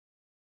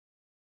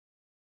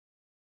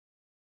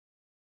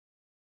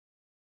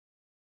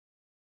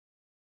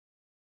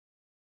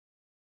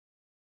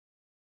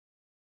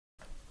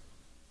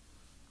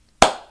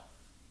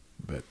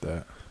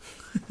that.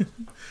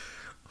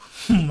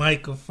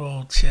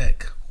 Microphone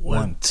check.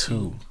 1,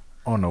 2.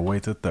 On the way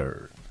to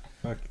third.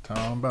 Fuck you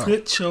talking about.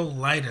 Put your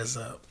lighters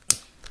up.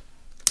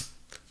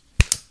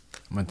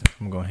 I'm going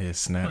to go ahead and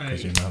snap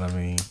because Right. you know what I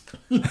mean.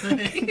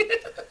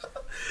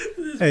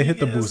 Hey, hit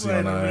the boosie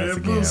on our ass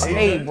again, bro.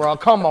 Hey, bro,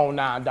 come on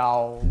now,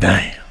 dog.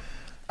 Damn.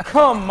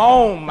 Come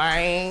on,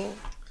 man.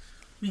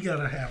 We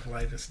gotta have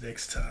lighters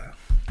next time.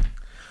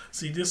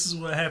 See, this is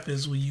what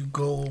happens when you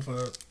go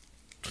over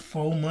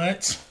 4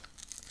 months.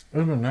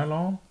 It's been that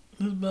long?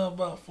 It's been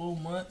about 4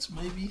 months,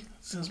 maybe,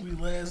 since we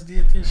last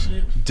did this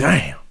shit.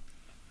 Damn.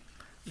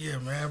 Yeah,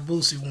 man.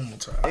 Boosie one more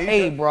time.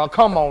 Hey, bro,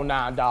 come on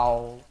now,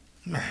 dog.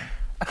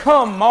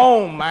 Come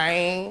on,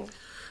 man.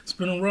 It's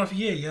been a rough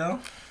year, y'all.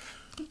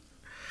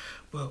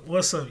 But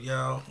what's up,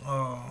 y'all?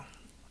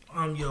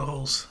 I'm your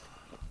host,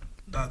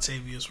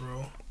 Dontavius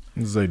Rowe.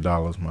 This is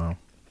 $8, man.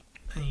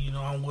 And you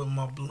know, I'm with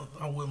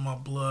my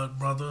blood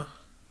brother.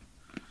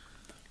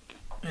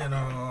 And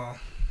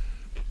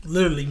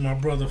literally my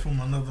brother from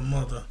another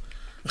mother.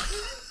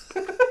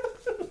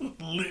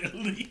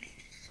 Literally.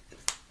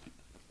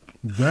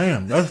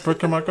 Damn, that's the first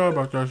time I thought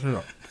about that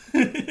shit.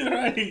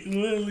 Right,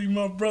 literally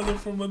my brother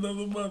from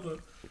another mother.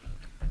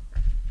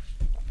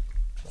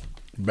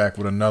 Back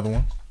with another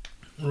one.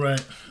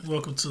 Right.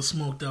 Welcome to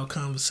Smoked Out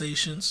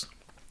Conversations.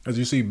 As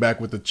you see, back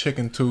with the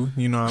chicken too.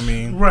 You know what I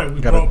mean? Right,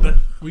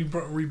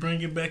 we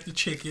bringing back the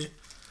chicken.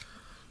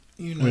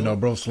 You know, We know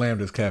bro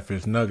slammed his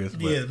catfish nuggets.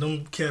 But yeah,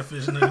 them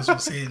catfish nuggets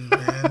was hitting,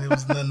 man. There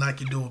was nothing I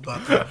could do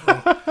about that,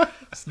 bro.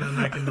 There's nothing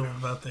I can do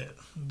about that.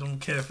 Them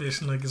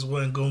catfish nuggets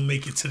wasn't gonna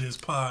make it to this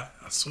pod.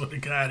 I swear to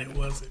God, it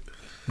wasn't.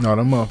 No,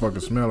 them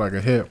motherfuckers smell like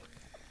a hip.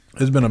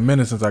 It's been a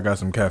minute since I got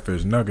some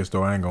catfish nuggets,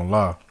 though. I ain't gonna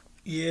lie.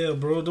 Yeah,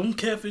 bro, them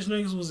catfish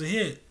nuggets was a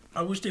hit.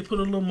 I wish they put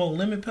a little more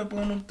lemon pepper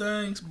on them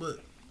things, but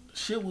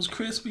shit was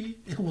crispy.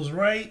 It was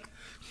right.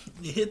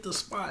 It hit the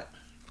spot.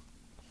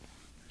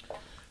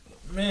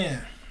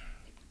 Man,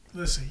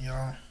 listen,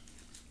 y'all.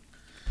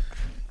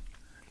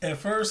 At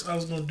first, I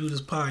was gonna do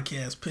this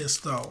podcast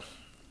pissed off.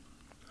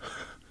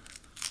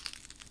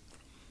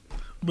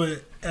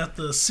 But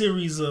after a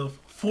series of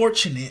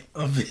fortunate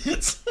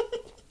events,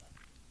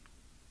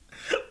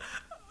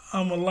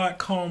 I'm a lot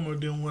calmer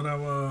than what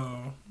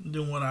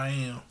I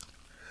am.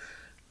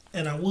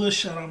 And I would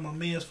shout out my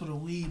mans for the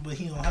weed, but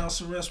he on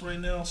house arrest right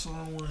now, so I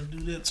don't want to do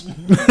that to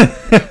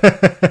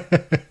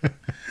him.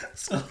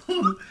 So,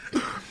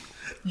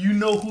 you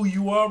know who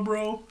you are,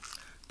 bro.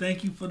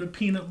 Thank you for the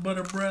peanut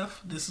butter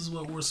breath. This is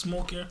what we're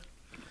smoking.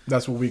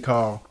 That's what we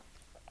call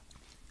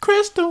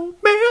crystal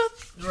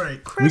meth. Right.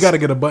 We got to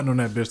get a button on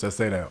that bitch that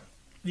say that.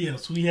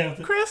 Yes, we have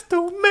to.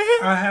 Crystal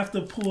meth. I have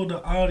to pull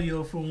the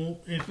audio from.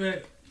 In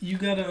fact, you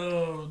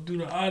gotta do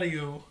the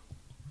audio.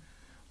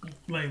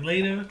 Like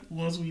later,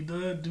 once we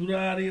done, do the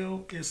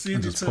audio and send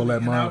And it just to pull me, that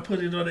and mic. I'll put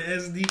it on the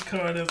SD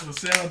card as a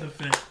sound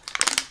effect.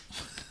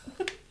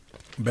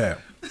 Bad.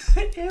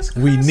 It's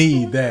We crystal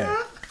need that.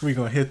 meth. We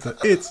gonna hit the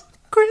it's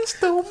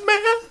crystal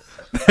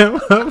meth. That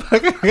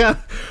motherfucker got-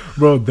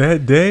 Bro,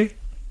 that day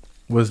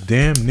was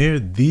damn near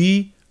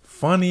the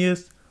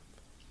funniest.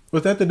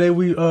 Was that the day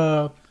we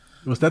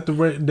Was that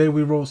the day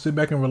we wrote "Sit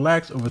Back and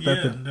Relax"? Or was Yeah,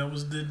 that that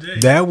was the day.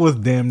 that was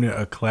damn near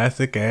a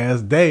classic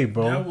ass day,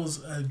 bro. That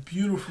was a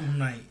beautiful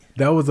night.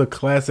 That was a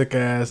classic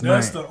ass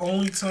That's night, the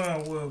only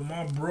time where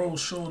my bro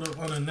showed up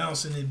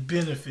unannounced and it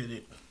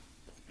benefited.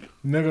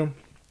 nigga.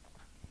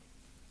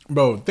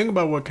 Bro, think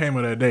about what came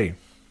of that day.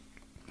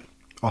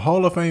 A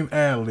Hall of Fame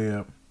ad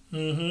lib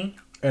Mm-hmm.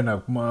 and a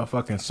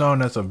motherfucking song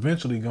that's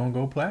eventually gonna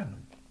go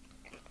platinum.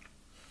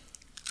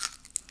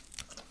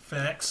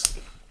 Facts.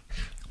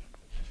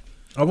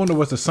 I wonder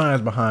what's the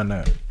science behind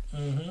that.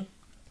 Mm-hmm.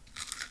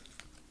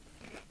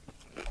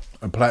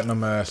 A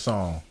platinum ass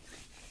song.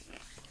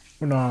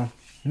 You know,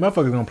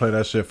 motherfuckers gonna play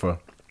that shit for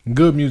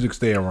good music.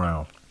 Stay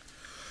around.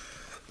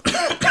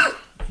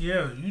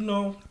 Yeah, you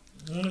know,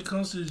 when it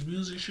comes to this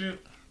music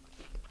shit,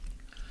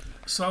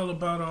 it's all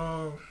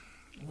about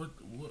what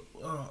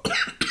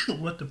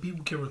what the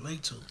people can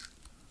relate to.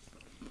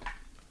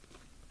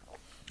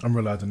 I'm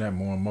realizing that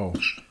more and more.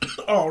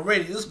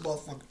 Already, this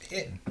motherfucker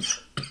hit.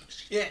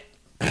 Shit.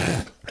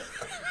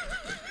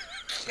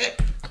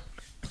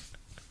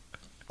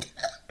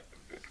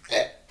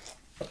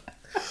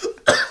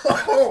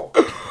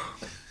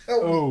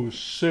 Oh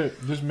shit,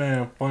 this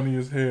man funny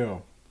as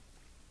hell.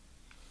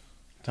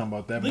 Talking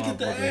about that Look at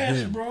the motherfucker ash,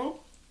 him. bro.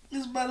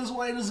 It's about as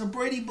white as a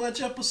Brady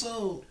Bunch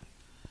episode.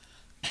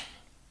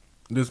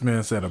 This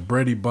man said a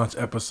Brady Bunch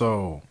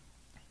episode.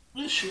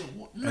 This shit,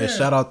 man. Hey,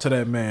 shout out to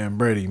that man,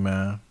 Brady,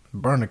 man.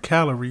 Burn a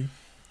calorie.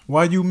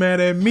 Why you mad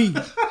at me?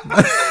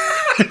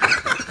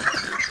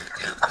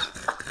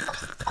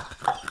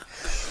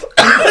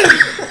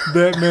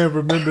 That man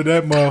remember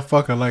that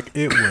motherfucker like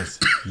it was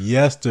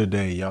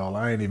yesterday, y'all.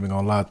 I ain't even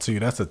gonna lie to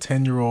you. That's a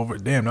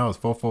 10-year-old. Damn, that was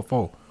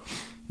 444.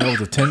 That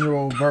was a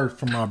 10-year-old verse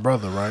from my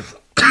brother, right?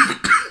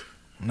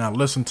 Now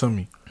listen to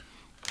me.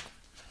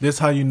 This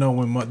how you know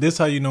when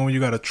you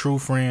got a true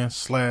friend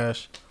 /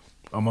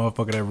 a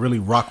motherfucker that really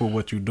rock with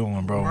what you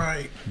doing, bro.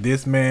 Right.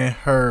 This man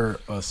heard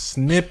a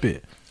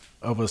snippet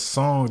of a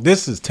song.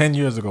 This is 10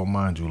 years ago,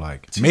 mind you.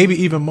 Like maybe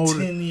even more.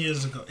 10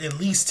 years ago, at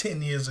least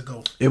 10 years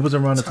ago. It was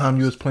around the time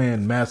you was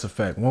playing Mass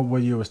Effect.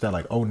 What year was that?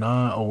 Like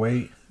 09,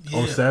 08,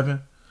 Yeah.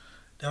 07?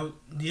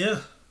 Yeah.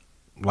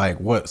 Like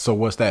what? So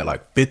what's that?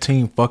 Like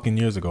 15 fucking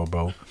years ago,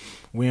 bro.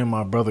 We in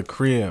my brother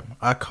crib.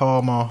 I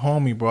called my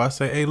homie, bro. I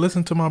say, hey,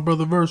 listen to my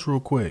brother verse real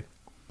quick.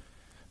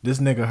 This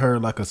nigga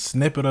heard like a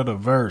snippet of the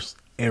verse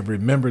and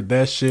remembered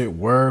that shit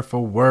word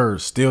for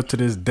word still to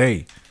this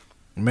day.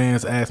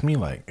 Man's asked me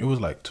like, it was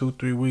like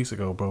 2-3 weeks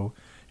ago, bro.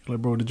 He's like,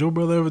 bro, did your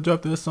brother ever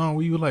drop this song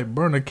where you like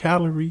burn a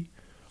calorie?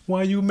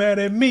 Why you mad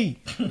at me?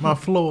 My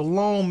flow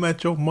alone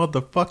met your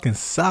motherfucking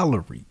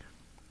salary.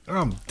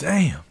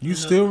 Damn. You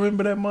still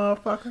remember that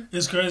motherfucker?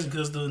 It's crazy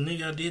because the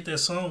nigga I did that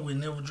song with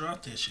never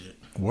dropped that shit.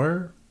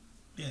 Word?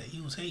 Yeah,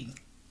 he was hating.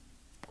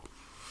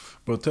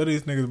 Bro, tell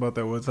these niggas about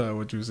that one time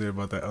what you said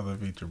about that other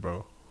feature,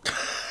 bro.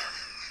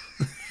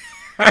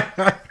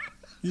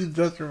 You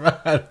just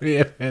reminded me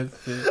of that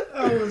shit.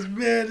 I was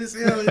mad as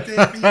hell at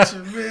that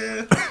feature,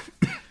 man.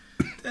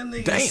 That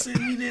nigga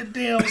sent me that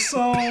damn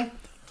song.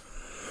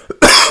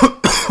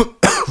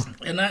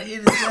 And I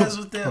hit his ass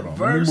with that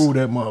verse. Let me move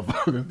that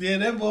motherfucker. Yeah,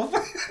 that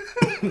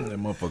motherfucker. That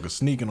motherfucker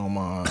sneaking on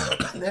my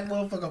That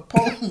motherfucker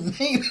pulling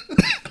me.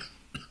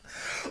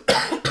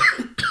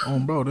 Oh,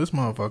 bro, this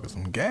motherfucker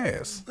some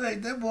gas.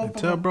 Like, that And motherfucker.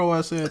 tell bro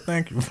I said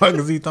thank you. Fuck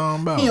is he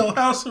talking about? He on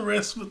house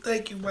arrest, but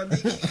thank you, my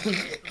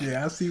nigga.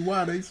 Yeah, I see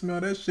why they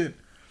smell that shit.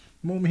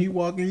 The moment he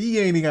walk in, he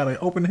ain't even gotta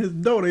open his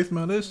door. They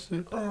smell this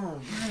shit.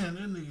 Oh, man,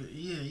 that nigga,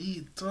 yeah,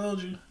 he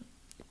told you.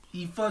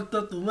 He fucked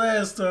up the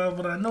last time,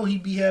 but I know he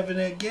be having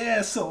that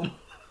gas on.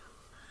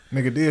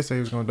 Nigga did say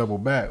he was gonna double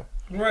back.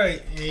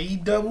 Right, and he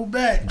doubled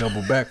back.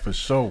 Double back for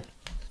sure.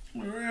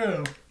 For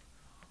real.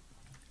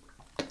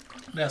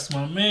 That's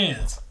my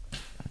man's.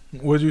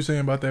 What you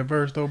saying about that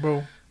verse though,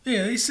 bro?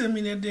 Yeah, he sent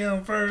me that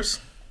damn verse,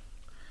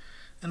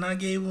 and I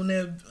gave him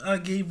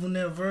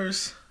that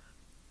verse,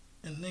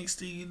 and next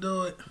thing you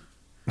know it,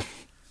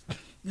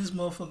 this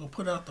motherfucker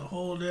put out the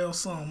whole damn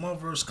song. My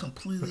verse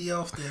completely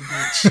off that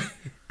bitch.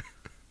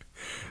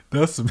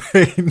 That's some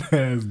hating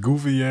ass,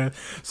 goofy ass.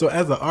 So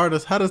as an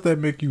artist, how does that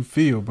make you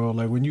feel, bro?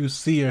 Like when you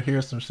see or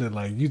hear some shit,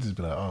 like you just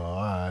be like, oh,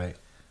 alright.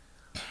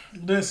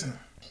 Listen,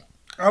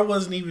 I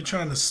wasn't even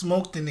trying to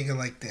smoke the nigga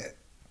like that.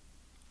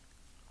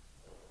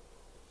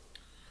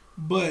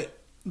 But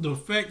the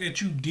fact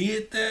that you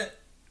did that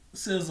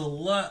says a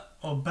lot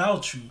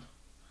about you.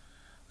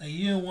 Like,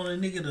 you didn't want a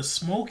nigga to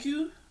smoke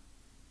you?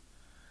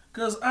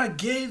 Because I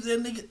gave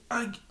that nigga...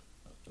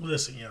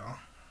 Listen, y'all.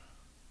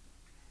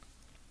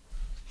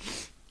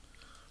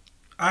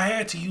 I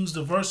had to use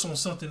the verse on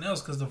something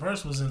else because the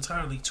verse was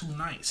entirely too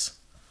nice.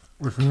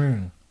 What you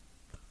mean?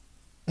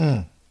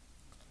 I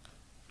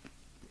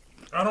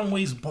don't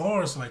waste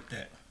bars like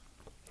that.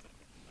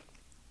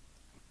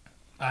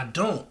 I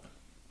don't.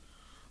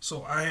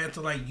 So I had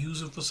to like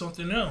use it for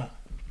something else.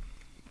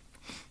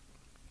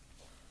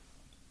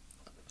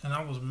 And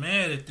I was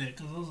mad at that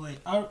because I was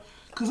like,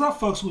 because I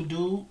fucks with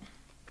dude.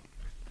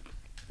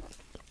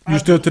 You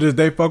still to this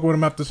day fuck with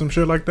him after some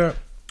shit like that?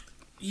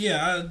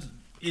 Yeah,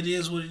 it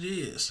is what it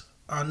is.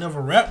 I'll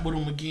never rap with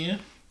him again.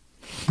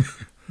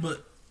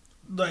 But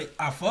like,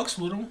 I fucks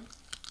with him.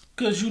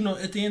 Because, you know,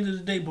 at the end of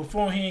the day,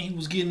 beforehand, he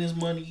was getting his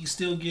money. He's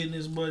still getting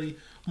his money.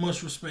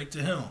 Much respect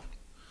to him.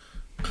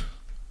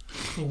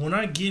 But when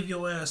I give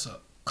your ass a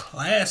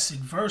classic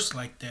verse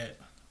like that,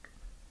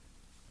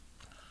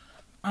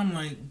 I'm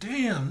like,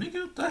 damn,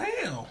 nigga, what the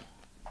hell?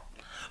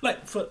 Like,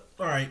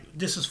 alright,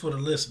 this is for the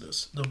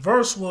listeners. The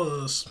verse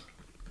was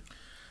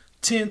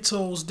 10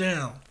 toes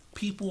down.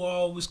 People are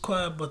always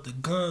quiet, but the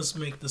guns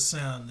make the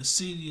sound. The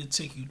city will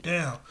take you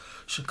down.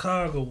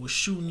 Chicago was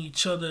shooting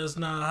each other as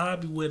not a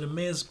hobby, where the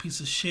man's a piece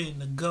of shit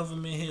and the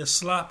government here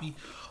sloppy.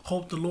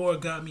 Hope the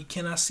Lord got me.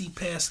 Can I see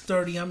past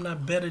 30? I'm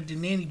not better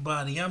than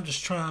anybody. I'm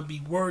just trying to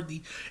be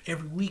worthy.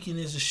 Every weekend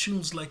is the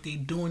shootings like they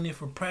doing it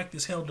for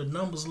practice. Hell, the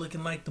numbers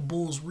looking like the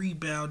Bulls'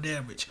 rebound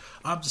average.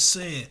 I'm just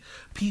saying,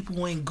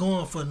 people ain't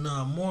going for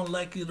none. More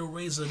likely to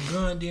raise a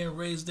gun than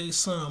raise their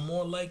son.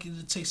 More likely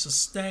to taste a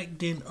stack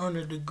than earn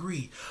a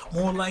degree.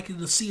 More likely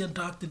to see a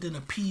doctor than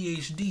a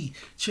PhD.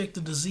 Check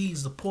the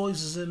disease. The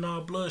poison's in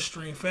our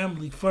bloodstream.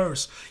 Family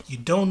first. You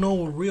don't know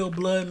what real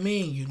blood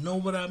mean. You know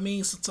what I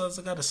mean? Sometimes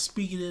I gotta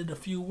speak it in a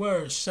few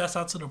words. Shouts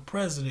out to the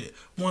president.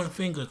 One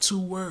finger, 2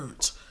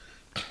 words.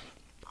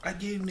 I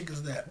gave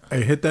niggas that.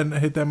 Hey, hit that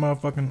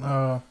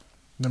motherfucking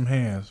them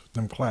hands,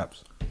 them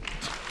claps.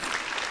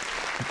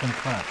 Hit them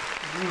claps.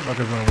 Fuck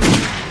is wrong with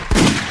dude?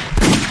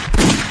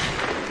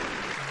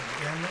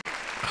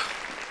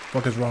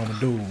 Fuck is wrong with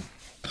dude?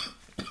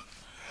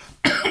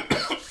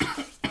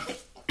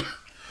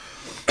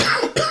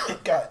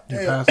 God You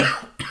damn. pass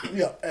it?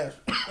 Yeah,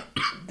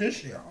 this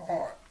shit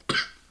hard.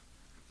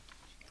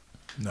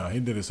 No, he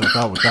did himself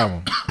out with that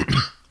one.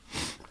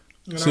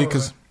 You know, See,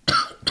 because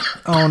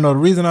I don't know. The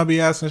reason I be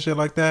asking shit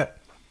like that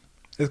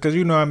is because,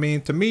 you know what I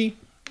mean? To me,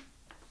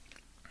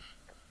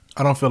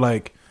 I don't feel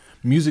like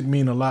music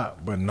mean a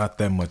lot, but not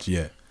that much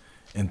yet.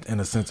 In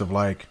a sense of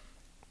like,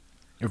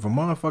 if a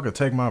motherfucker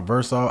take my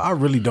verse off, I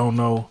really don't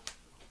know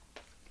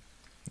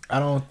I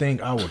don't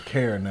think I would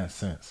care in that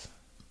sense.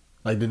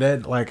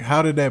 Like,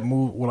 how did that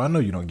move? Well, I know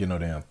you don't get no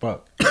damn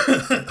fuck.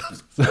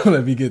 So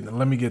let me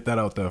get that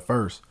out there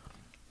first.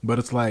 But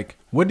it's like,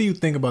 what do you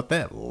think about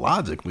that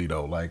logically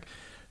though? Like,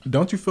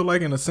 don't you feel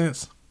like in a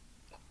sense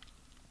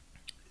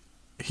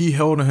he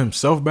holding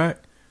himself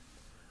back?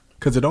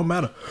 Because it don't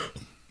matter.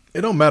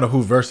 It don't matter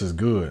who verse is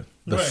good.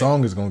 The Right.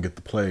 song is gonna get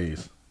the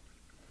plays.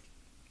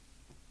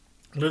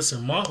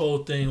 Listen, my whole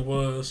thing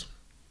was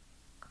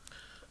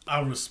I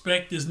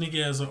respect this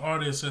nigga as an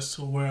artist as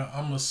to where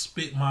I'm gonna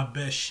spit my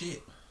best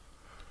shit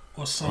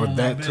or some Or of my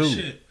that best too.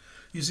 shit.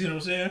 You see what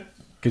I'm saying?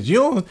 Cause you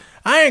don't.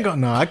 I ain't gonna.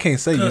 No, I can't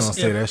say you don't 'Cause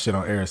say if- that shit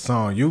on every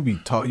song. You be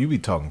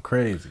talking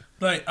crazy.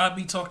 Like I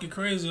be talking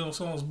crazy on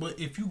songs, but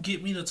if you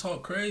get me to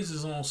talk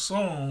crazy on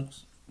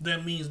songs,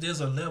 that means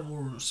there's a level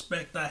of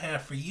respect I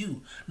have for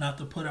you, not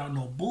to put out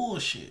no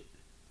bullshit.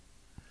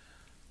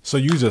 So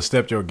you just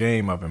stepped your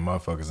game up, and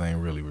motherfuckers ain't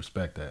really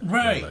respect that.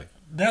 Right. Like,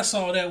 That's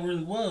all that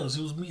really was.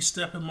 It was me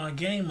stepping my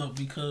game up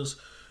because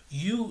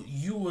you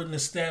an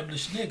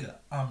established nigga.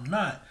 I'm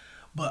not.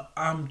 But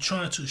I'm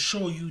trying to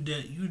show you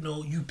that,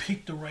 you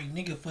picked the right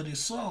nigga for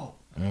this song.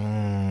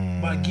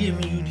 By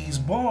giving you these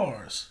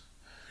bars.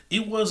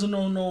 It wasn't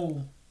on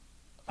no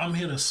I'm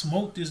here to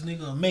smoke this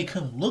nigga and make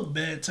him look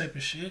bad type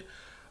of shit.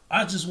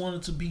 I just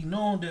wanted to be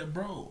known that,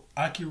 bro,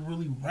 I can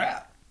really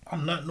rap.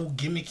 I'm not no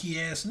gimmicky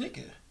ass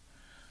nigga.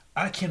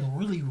 I can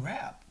really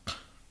rap.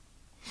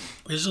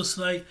 It's just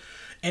like,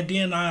 and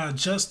then I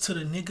adjust to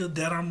the nigga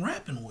that I'm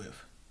rapping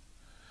with.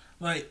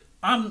 Like,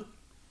 I'm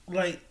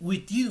like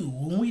with you,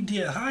 when we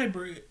did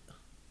Hybrid,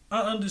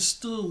 I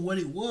understood what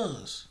it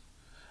was.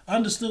 I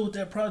understood what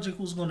that project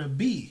was gonna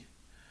be.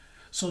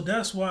 So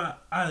that's why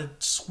I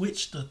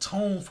switched the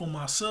tone for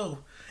myself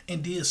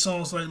and did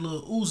songs like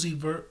Lil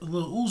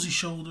Uzi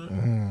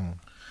Shoulder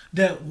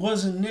that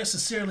wasn't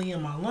necessarily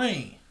in my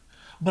lane,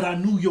 but I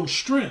knew your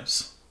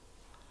strengths.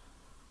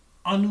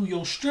 I knew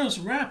your strengths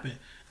rapping,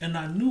 and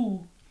I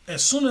knew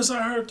as soon as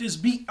I heard this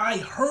beat, I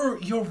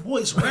heard your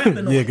voice rapping.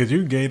 on yeah, it. because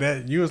you gave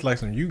that. You was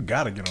like, you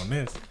gotta get on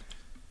this.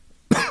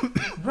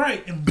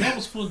 Right, and that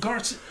was for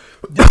Garcia.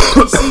 That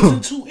was for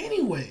season 2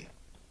 anyway.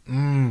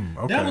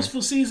 Okay. That was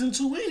for season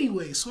 2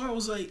 anyway. So I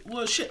was like,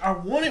 well, shit, I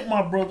wanted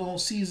my brother on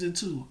season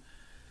 2.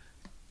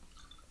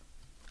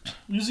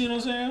 You see what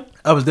I'm saying?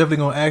 I was definitely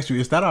gonna ask you.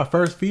 Is that our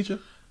first feature?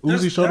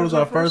 Uzi Shoulder was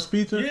our first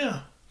feature.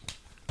 Yeah.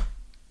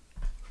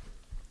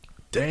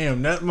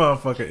 Damn, that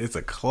motherfucker is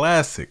a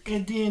classic.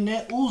 And then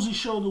that Uzi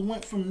Shoulder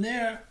went from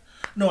there.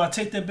 No, I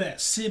take that back.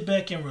 Sit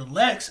Back and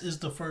Relax is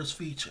the first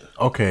feature.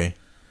 Okay.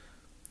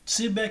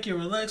 Sit Back and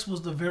Relax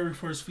was the very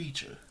first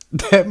feature.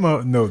 That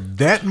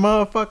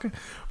motherfucker.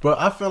 But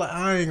I feel like,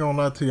 I ain't gonna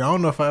lie to you. I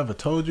don't know if I ever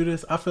told you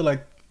this. I feel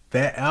like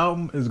that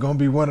album is gonna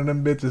be one of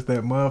them bitches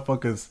that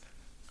motherfuckers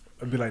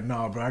be like,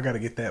 nah, bro, I gotta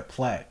get that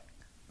plaque.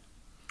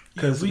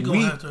 Because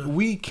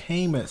we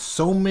came at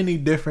so many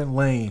different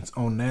lanes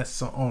on that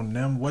song, on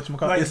them.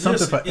 Whatchamacallit. Like, it's something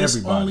listen, for everybody.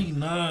 It's only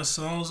 9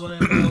 songs on that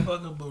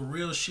motherfucker, but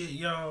real shit,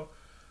 y'all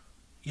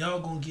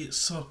gonna get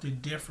something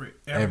different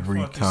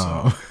every fucking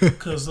time. song.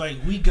 Because, like,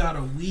 we got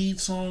a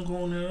weed song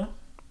on there.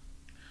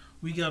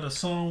 We got a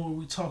song where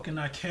we talking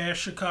that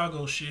Cash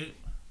Chicago shit,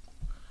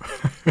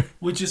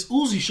 which is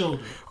Uzi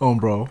Shoulder.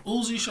 Bro.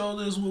 Uzi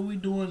Shoulder is what we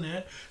doing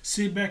that.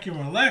 Sit Back and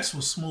Relax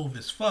was smooth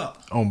as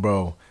fuck.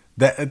 Bro.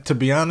 That, to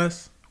be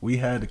honest, we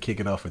had to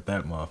kick it off with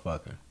that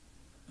motherfucker.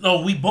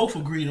 No, we both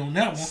agreed on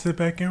that one. Sit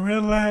back and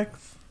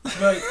relax.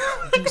 Like,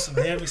 do some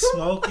heavy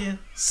smoking,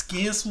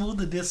 skin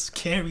smoother, this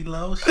carry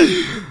low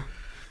shit.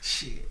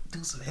 Shit,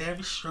 do some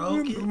heavy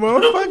stroking.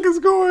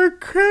 Motherfuckers going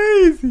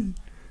crazy.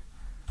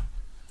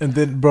 And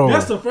then, bro.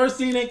 That's the first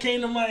thing that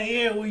came to my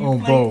head when you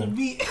played bro. the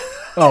beat.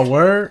 Oh,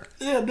 word?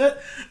 Yeah,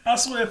 I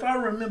swear, if I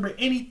remember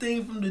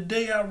anything from the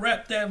day I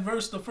rapped that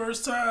verse the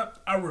first time,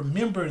 I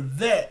remember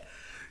that.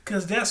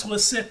 Because that's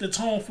what set the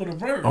tone for the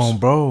verse.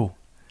 Bro.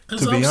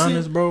 To be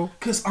honest, bro.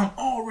 Because I'm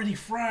already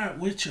fried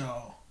with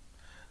y'all.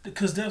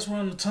 Because that's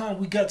around the time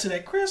we got to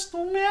that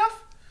crystal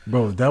meth.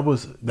 Bro, that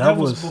was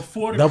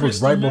before the that was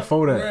right meth.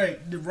 before that.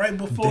 Right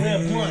before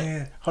that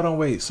blunt. Hold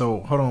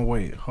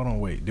on,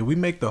 wait. Did we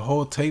make the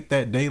whole tape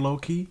that day low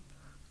key?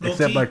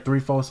 Except like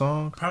 3-4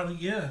 songs? Probably,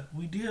 yeah.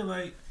 We did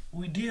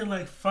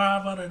like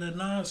 5 out of the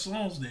 9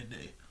 songs that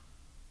day.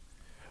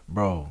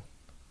 Bro.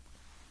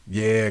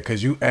 Yeah,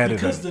 because you added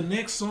Because the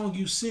next song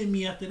you sent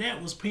me after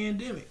that was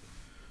Pandemic.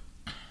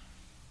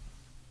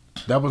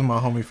 That was my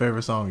homie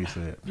favorite song, you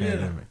said.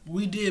 Pandemic.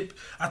 Yeah,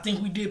 I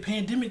think we did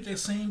Pandemic that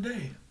same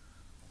day.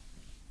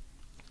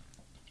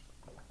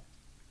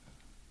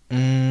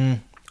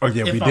 Oh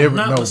yeah, If we I'm did.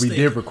 not No, mistaken. we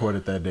did record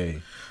it that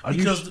day.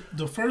 Because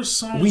the first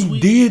song we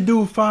did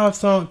do 5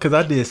 songs because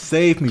I did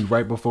Save Me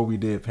right before we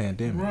did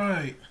Pandemic.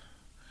 Right.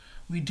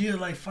 We did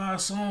like 5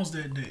 songs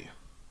that day.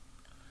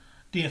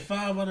 Did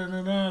 5 out of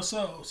the 9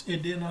 songs,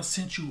 and then I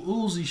sent you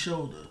Uzi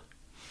Shoulder.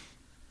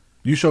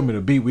 You showed me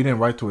the beat. We didn't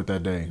write to it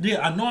that day.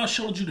 Yeah, I know I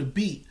showed you the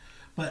beat,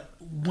 but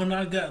when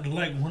I got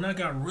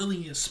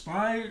really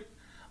inspired,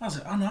 I was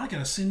like, oh no, I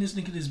gotta send this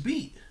nigga this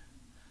beat.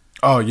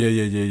 Oh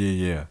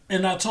yeah.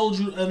 And I told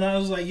you, and I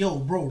was like, yo,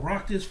 bro,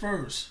 rock this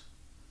first.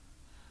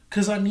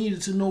 Because I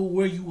needed to know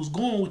where you was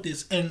going with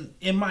this. And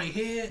in my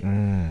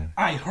head,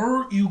 I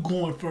heard you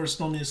going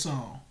first on this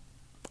song.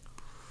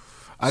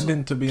 I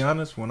didn't, to be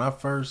honest, when I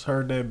first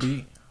heard that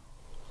beat,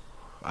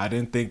 I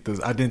didn't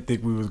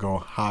think we was gonna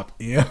hop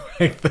in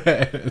like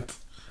that.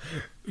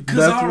 Because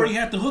I already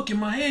had the hook in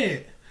my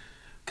head.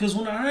 Because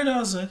when I heard it, I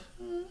was like,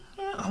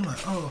 I'm like,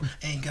 oh,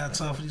 ain't got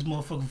time for these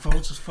motherfucking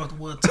vultures. Fuck the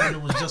world, time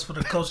it was just for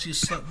the coach. You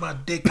sucked my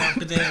dick off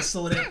the ass,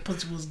 so that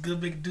pussy was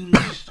good, make dude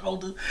on your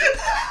shoulder.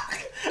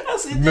 I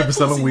said, remember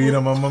selling weed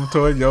on my mom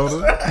toy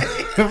Yoda?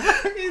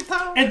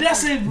 And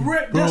that's it.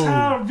 That's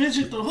how I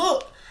envisioned the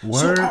hook.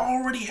 Word. So I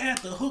already had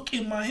the hook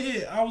in my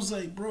head. I was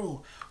like,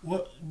 bro,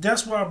 what?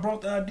 That's why I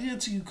brought the idea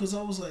to you, because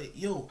I was like,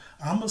 yo,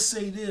 I'm gonna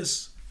say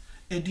this.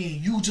 And then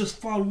you just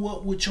follow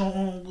up with your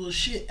own little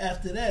shit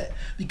after that,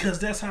 because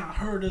that's how I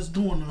heard us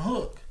doing the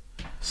hook.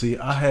 See,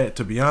 I had,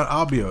 to be honest,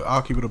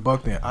 I'll keep it a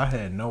buck then. I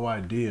had no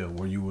idea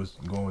where you was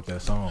going with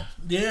that song.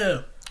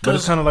 Yeah, But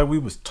it's kind of like we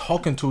was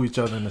talking to each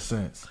other in a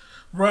sense.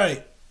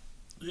 right.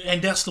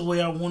 And that's the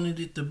way I wanted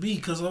it to be,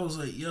 because I was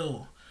like,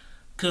 yo,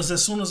 because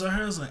as soon as I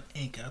heard, I was like,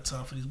 ain't got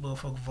time for these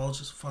motherfucking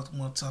vultures. Fuck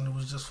one time it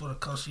was just for the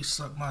cause she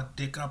sucked my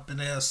dick up in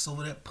the ass, so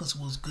that pussy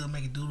was good,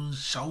 make it do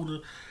his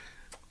shoulder.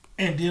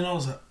 And then I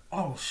was like,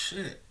 oh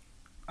shit,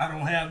 I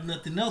don't have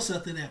nothing else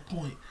after that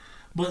point.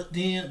 But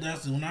then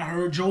that's when I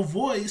heard your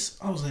voice,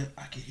 I was like,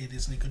 I can hear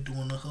this nigga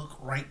doing the hook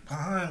right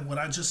behind what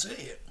I just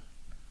said.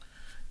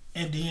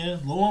 And then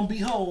lo and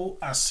behold,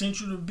 I sent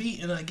you the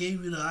beat and I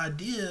gave you the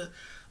idea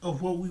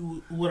of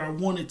what I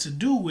wanted to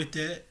do with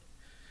that,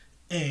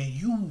 and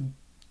you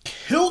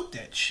killed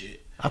that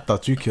shit. I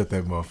thought you killed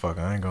that motherfucker.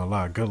 I ain't gonna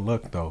lie. Good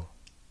luck though.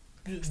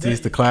 These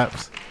the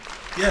claps.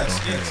 Yes.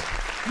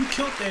 You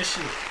killed that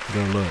shit.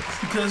 Good looks.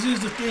 Because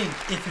here's the thing: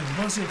 if it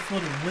wasn't for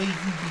the way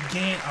you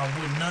began, I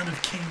would not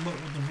have came up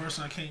with the verse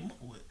I came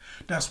up with.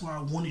 That's why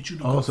I wanted you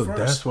to go so first.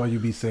 that's why you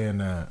be saying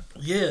that.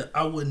 Yeah,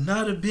 I would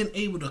not have been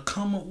able to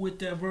come up with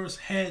that verse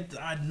had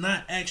I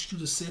not asked you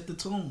to set the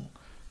tone.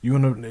 You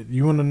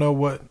wanna know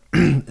what?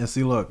 And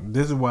see, look,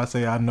 this is why I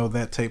say I know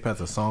that tape has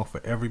a song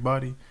for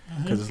everybody.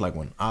 Because it's like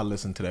when I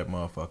listen to that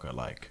motherfucker,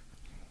 like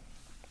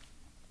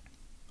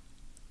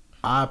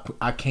I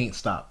can't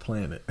stop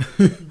playing it.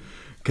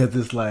 Because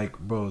it's like,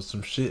 bro,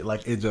 some shit,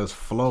 like, it just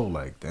flow,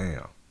 like,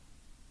 damn.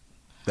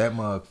 That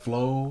mug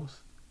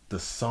flows. The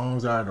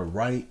songs are the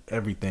right,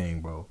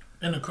 everything, bro.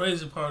 And the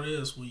crazy part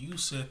is, when you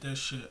said that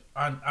shit,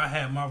 I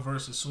had my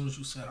verse as soon as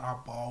you said, I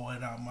ball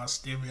it out my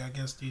stereo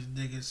against these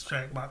niggas,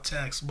 track my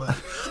tax. But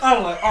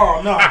I'm like,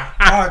 oh, no.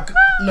 I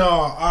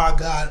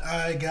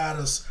got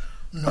us.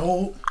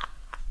 No.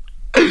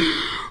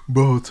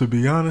 Bro, to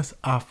be honest,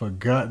 I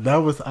forgot.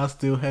 I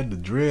still had the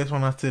dreads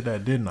when I said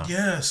that, didn't I?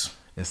 Yes.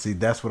 And see,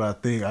 that's what I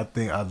think.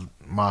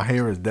 My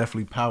hair is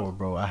definitely power,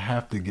 bro. I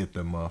have to get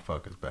them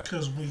motherfuckers back.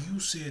 Because when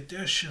you said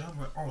that shit, I'm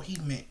like, oh, he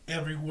meant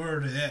every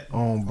word of that.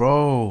 Oh,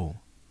 bro.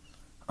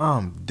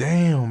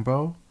 Damn,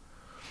 bro.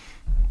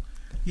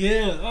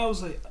 Yeah, I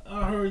was like,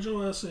 I heard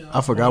your ass say,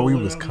 I forgot we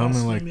was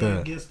coming like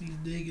that. I guess these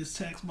niggas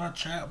tax my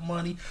trap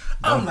money.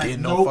 I'm like,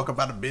 no fuck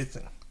about a bitch.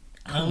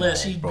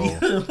 Unless he beat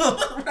it.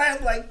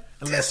 Right? Like,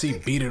 unless he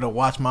beat it or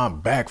watch my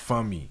back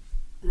from me.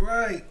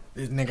 Right.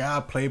 This nigga I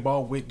play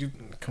ball with you.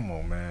 Come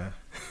on, man.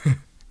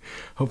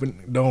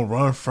 Hoping don't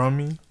run from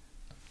me.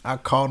 I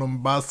caught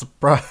him by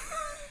surprise.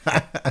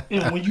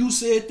 And when you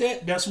said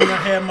that, that's when I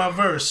had my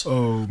verse.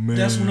 Oh man.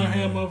 That's when I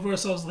had my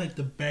verse. I was like,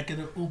 the back of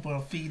the Uber,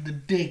 I'm feeding the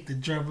dick. The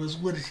driver's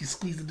with it. She's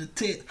squeezing the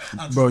tit.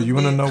 Bro, you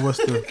wanna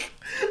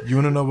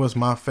know what's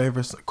my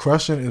favorite?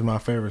 Crushing is my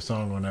favorite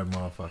song on that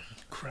motherfucker.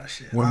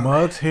 Crush it. When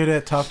Muggs hear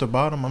that top to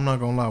bottom, I'm not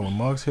gonna lie. When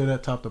Muggs hear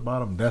that top to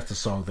bottom, that's the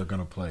song they're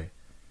gonna play.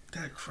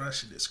 That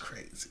Crush It is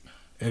crazy.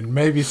 And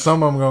maybe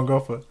some of them gonna go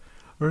for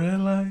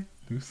red light.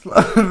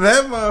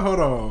 That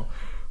one,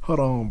 hold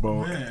on,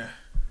 bro. Man.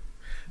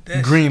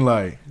 Green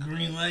light.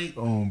 Green light.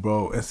 Oh,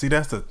 bro. And see,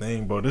 that's the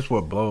thing, bro. This is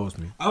what blows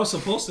me. I was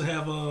supposed to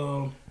have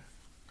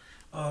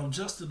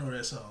Justin on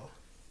that song.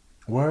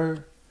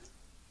 Word?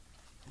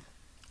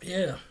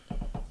 Yeah.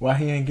 Why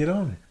he ain't get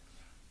on it?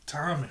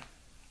 Timing.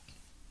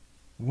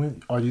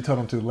 When? Oh, you told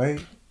him too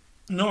late?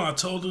 No, I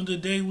told him the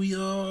day we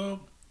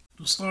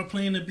start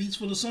playing the beats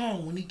for the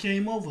song when he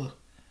came over.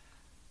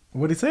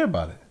 What'd he say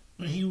about it?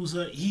 And he was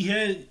like,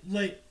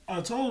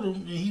 I told him,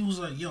 and he was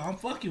like, yo, I'm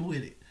fucking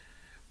with it.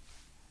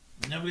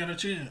 Never got a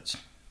chance.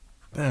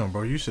 Damn,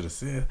 bro, you should have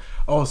said.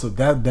 Oh, so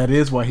that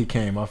is why he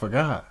came. I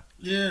forgot.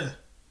 Yeah.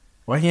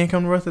 Why he ain't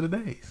come the rest of the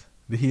days?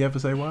 Did he ever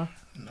say why?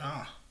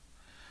 Nah.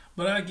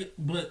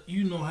 But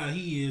you know how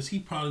he is. He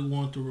probably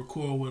wanted to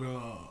record with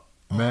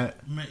Matt.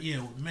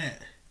 Yeah, with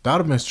Matt. That'd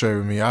have been straight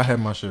with me. I had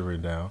my shit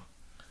written down.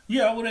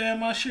 Yeah, I would have had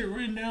my shit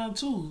written down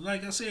too.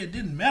 Like I said, it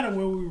didn't matter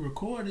where we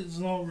recorded as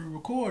long as we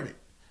recorded.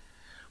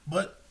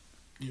 But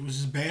it was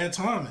just bad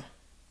timing.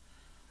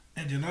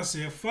 And then I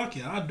said, fuck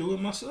it, I'll do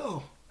it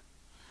myself.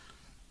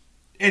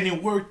 And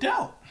it worked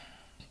out.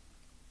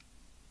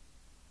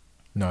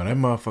 No, that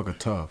motherfucker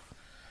tough.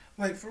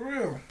 Like, for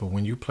real. But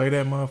when you play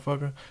that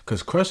motherfucker,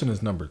 because Crushing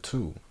is number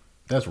 2.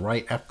 That's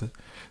right after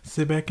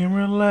Sit Back and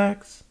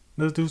Relax.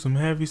 Let's do some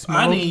heavy smoke.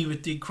 I didn't even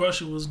think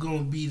Crusher was going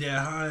to be that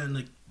high in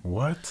the...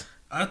 What?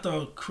 I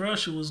thought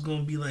Crusher was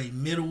going to be like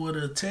middle of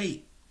the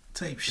tape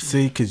shit.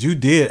 See, because you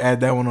did add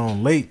that one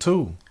on late,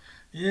 too.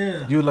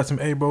 Yeah. You would let some,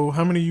 hey, bro,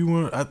 how many you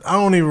want? I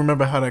don't even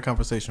remember how that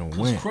conversation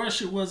went.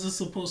 Crusher wasn't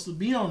supposed to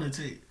be on the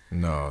tape.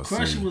 No,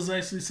 Crusher was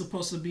actually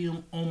supposed to be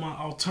on my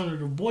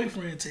Alternative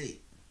Boyfriend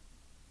tape.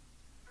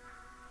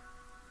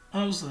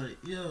 I was like,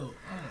 yo,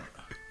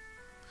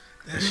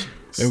 that shit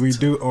was and we tough.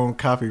 do own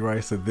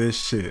copyrights to this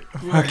shit.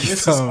 Right,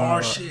 this is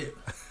our shit.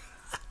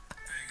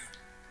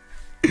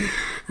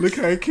 Look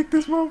how he kicked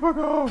this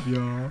motherfucker off,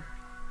 y'all.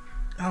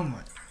 I'm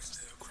like,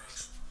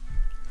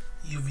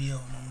 you be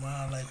on my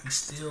mind like we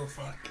still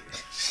fucking.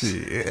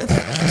 Shit.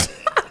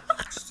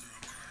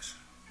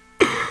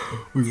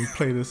 We will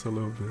play this a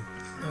little bit.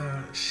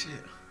 Shit.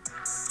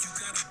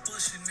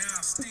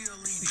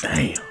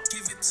 Damn.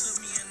 Give it to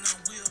me and I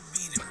will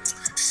beat it.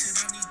 Shit,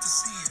 I need to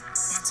see it.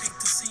 I take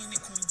the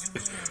scenic when you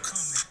know I'm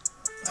coming.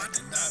 I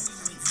deny me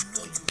when you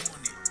know you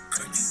want it.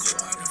 Girl, you go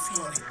out and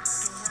flaunt it.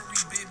 Don't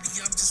worry, baby,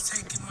 I'm just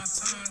taking my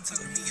time.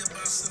 Telling me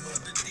about some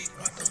other dick.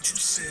 Why don't you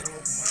sit on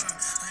mine?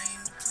 I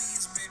ain't no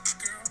please, baby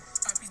girl.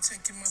 I be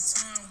taking my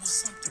time with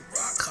something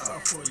rock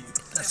hard for you.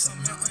 That's a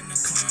mountain to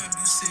climb.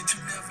 You said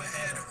you never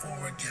had an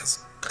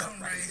orgasm.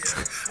 Come right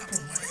here. I put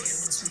my head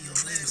between your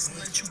legs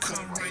and let you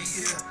come right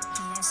here.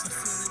 You lost a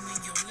feeling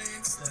in your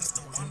legs. That's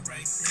the one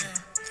right there.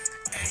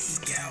 And he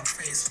got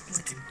face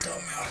looking dumb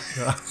out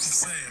here. I'm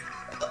saying.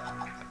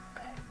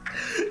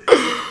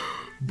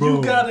 Bro.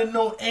 You gotta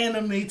know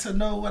anime to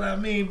know what I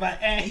mean by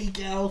ahi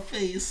gal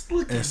face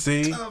looking And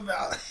see, dumb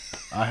out.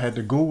 I had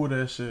to Google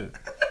that shit.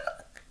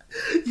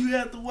 You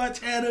have to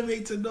watch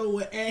anime to know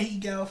what ahi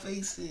gal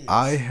face is.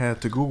 I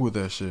had to Google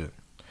that shit.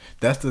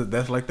 That's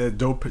like that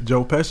Joe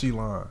Pesci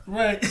line.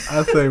 Right.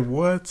 I say,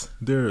 what?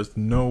 There's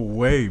no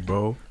way,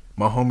 bro.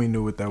 My homie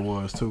knew what that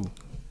was too.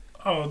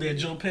 Oh, that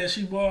Joe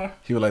Pesci bar?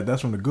 He was like,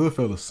 that's from the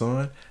Goodfellas,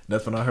 son.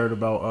 That's when I heard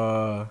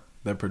about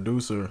that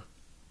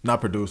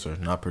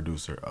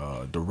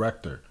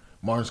director,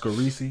 Martin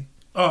Scorsese.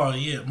 Oh,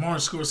 yeah.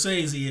 Martin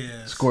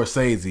Scorsese ass.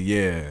 Scorsese,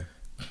 yeah.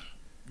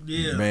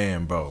 Yeah.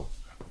 Man, bro.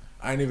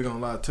 I ain't even gonna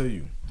lie to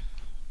you.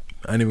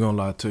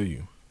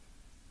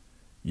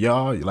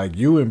 Y'all, like,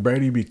 you and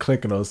Brady be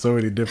clicking on so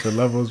many different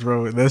levels,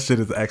 bro. That shit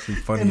is actually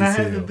funny And I as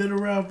hell. haven't been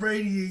around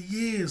Brady in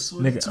years. So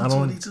Nigga, I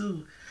don't-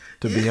 22.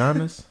 To be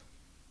honest,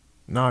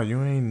 nah,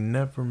 you ain't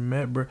never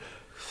met, bro.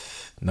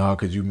 No,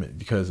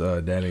 because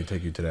Daddy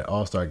take you to that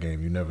All-Star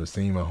game. You never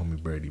seen my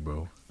homie Brady,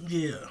 bro.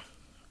 Yeah.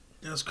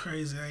 That's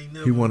crazy. I ain't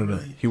never. He one of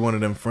really- them. He one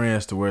of them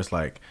friends to where it's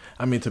like,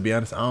 I mean, to be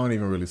honest, I don't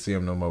even really see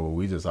him no more. But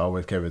we just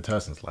always kept in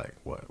touch. It's like,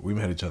 what? We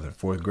met each other in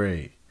 4th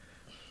grade.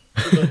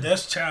 But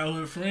that's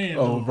childhood friend.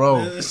 Oh, though.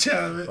 bro. That's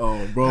childhood.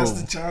 Oh, bro.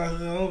 That's the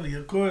childhood homie.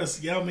 Of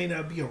course, y'all may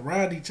not be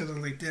around each other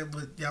like that,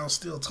 but y'all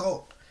still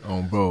talk.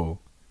 Oh, bro.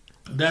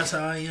 That's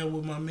how I am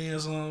with my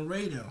man's on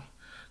radio.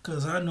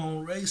 Cause I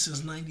known Ray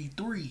since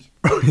 '93.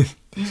 You see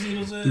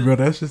what I'm saying? Bro,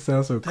 that shit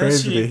sounds so That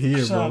crazy shit to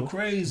hear, sound bro.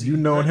 crazy. You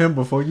known him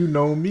before you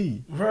know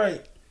me.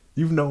 Right.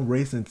 You've known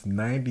Ray since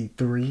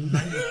 '93.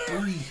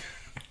 93.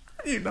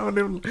 You know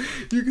them.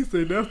 You can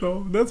say that's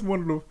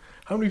one of the.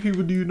 How many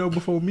people do you know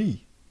before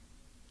me?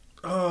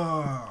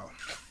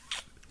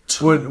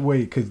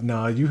 Wait, cause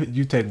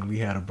you technically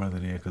had a brother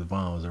there because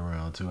Vaughn was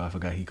around too. I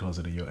forgot he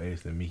closer to your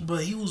age than me.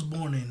 But he was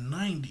born in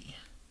 '90.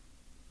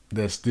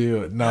 That's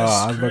still That's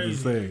I was about to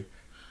crazy. say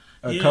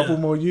a Yeah. couple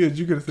more years.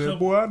 You could have said,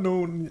 Couple- "Boy, I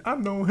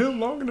know him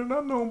longer than I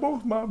know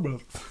both my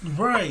brothers."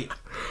 Right.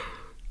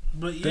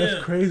 But yeah,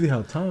 That's crazy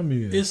how time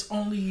is. it's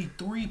only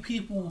 3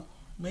 people,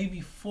 maybe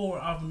 4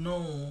 I've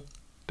known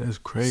That's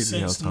crazy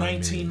since how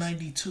time is.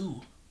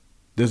 1992.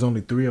 There's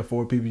only 3 or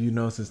 4 people you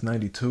know since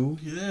 '92.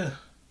 Yeah.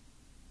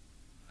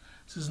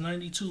 Since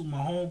 '92, my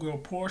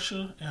homegirl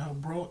Portia and her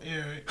bro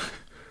Eric.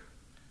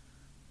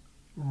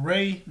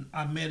 Ray,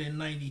 I met in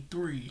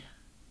 '93,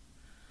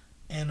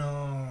 and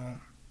my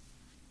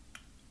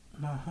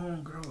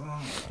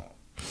homegirl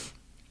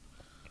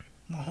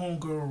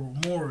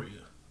Romoria.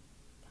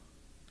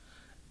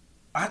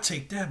 I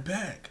take that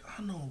back.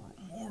 I know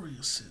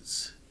Romoria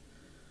since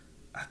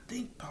I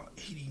think about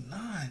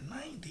 '89,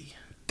 '90.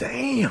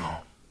 Damn.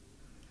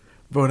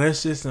 Bro, that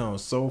shit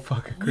sounds so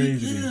fucking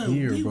crazy to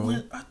hear,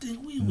 bro. I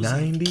think we was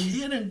 90? in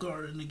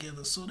kindergarten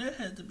together, so that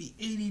had to be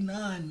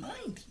 '89,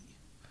 '90.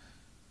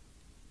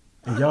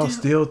 And y'all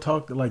still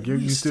talk like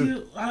you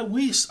still.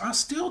 I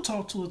still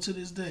talk to her to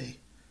this day.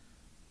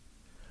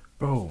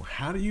 Bro,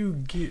 how do you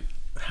get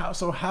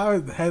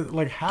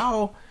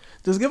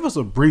just give us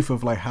a brief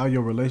of like how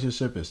your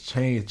relationship has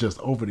changed just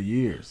over the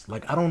years.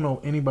 Like, I don't know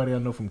anybody I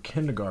know from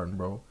kindergarten,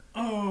 bro.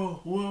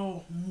 Oh,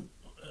 well,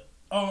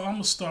 I'm going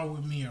to start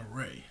with me and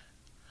Ray.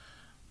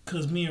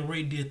 Because me and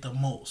Ray did the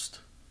most.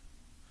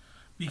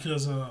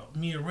 Because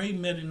me and Ray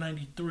met in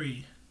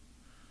 '93.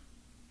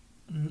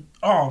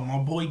 Oh, my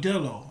boy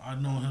Dello.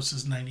 I've known him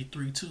since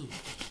 '93 too.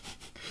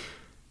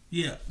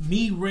 Yeah,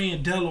 me, Ray,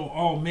 and Dello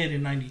all met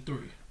in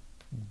 '93.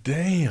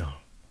 Damn.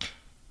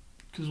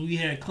 Because we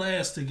had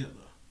class together.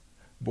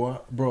 Boy,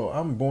 bro,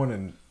 I'm born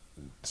in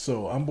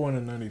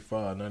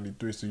 95,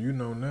 93, so you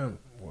know now,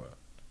 what,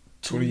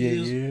 28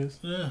 years?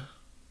 Yeah.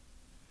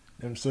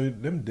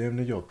 Them damn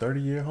near your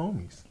 30-year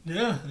homies.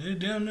 Yeah, they're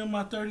damn near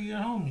my 30-year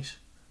homies.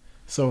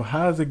 So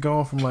how's it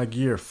going from like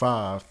year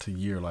 5 to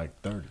year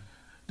like 30?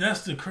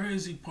 That's the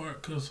crazy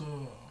part, because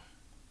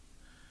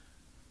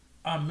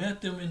I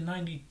met them in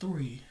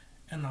 93,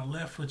 and I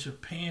left for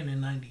Japan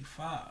in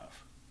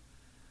 95.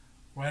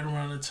 Right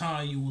around the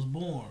time you was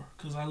born,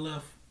 because I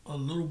left a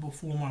little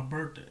before my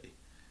birthday.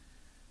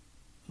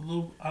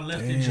 I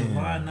left in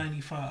July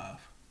 95.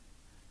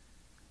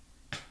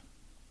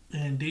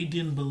 And they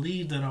didn't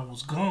believe that I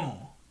was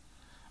gone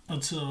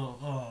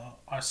until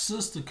our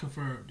sister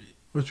confirmed it.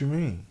 What you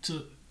mean?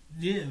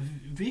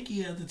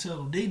 Vicky had to tell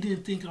them. They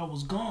didn't think I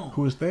was gone.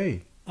 Who is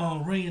they?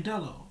 Ray and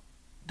Dello.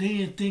 They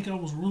didn't think I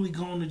was really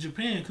going to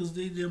Japan because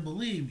they didn't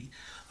believe me.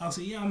 I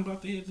said, yeah, I'm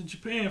about to head to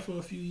Japan for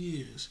a few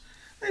years.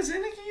 They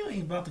said, nigga, you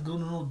ain't about to go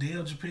to no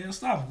damn Japan.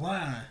 Stop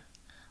lying.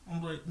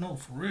 I'm like, no,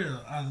 for real.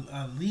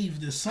 I leave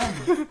this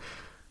summer.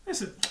 They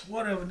said,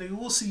 whatever, nigga.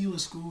 We'll see you in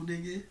school,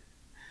 nigga.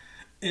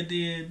 And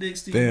then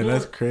next thing damn,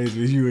 that's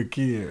crazy. You a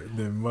kid,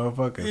 then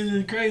motherfucker.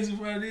 And the crazy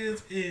part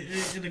is,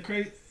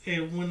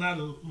 and when I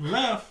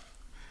left,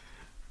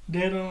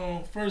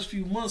 that first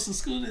few months of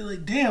school, they're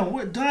like, damn,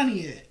 where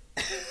Donnie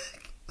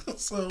at?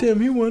 So damn,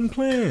 he wasn't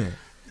playing.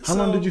 How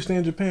long did you stay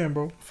in Japan,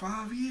 bro?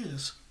 5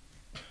 years.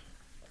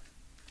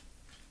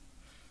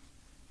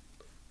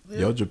 Yeah.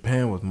 Yo,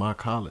 Japan was my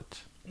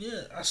college.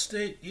 Yeah, I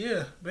stayed.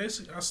 Yeah,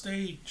 basically, I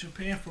stayed in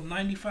Japan from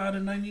 95 to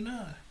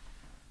 99.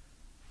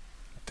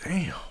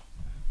 Damn.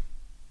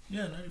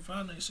 Yeah,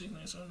 95, 96,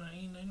 97,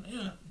 98,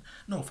 yeah.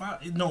 No,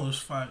 5. No, it was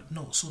 5.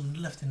 No, so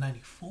left in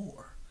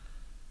 94.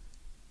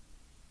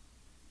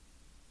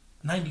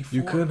 94.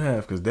 You couldn't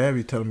have, because Dad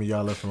be telling me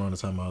y'all left around the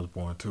time I was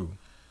born, too.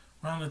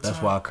 Around the That's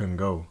time, why I couldn't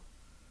go.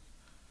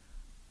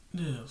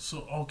 Yeah,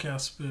 so, okay, I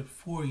spent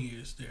 4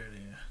 years there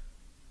then.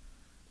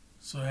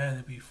 So it had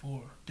to be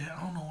 4. Dad,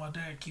 I don't know why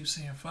Dad keeps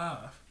saying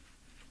 5.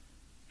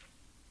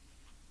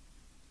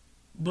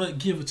 But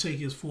give or take,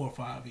 it's 4 or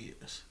 5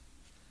 years.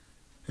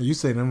 And you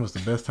say them was the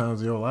best times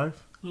of your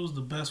life? It was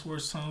the best,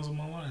 worst times of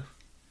my life.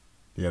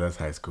 Yeah, that's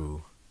high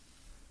school.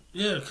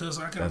 Yeah, because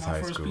I got That's my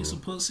high first school. piece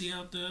of pussy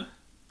out there.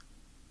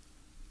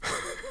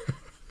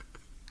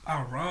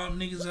 I robbed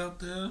niggas out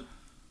there.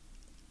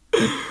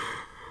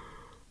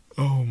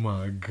 Oh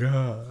my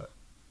God.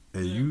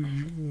 Hey, you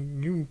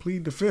can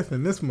plead the fifth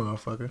in this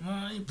motherfucker.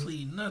 Nah, I ain't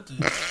pleading nothing.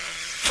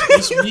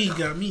 This weed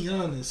got me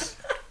honest.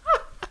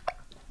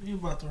 You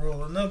about to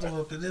roll another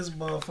up to this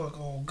motherfucker,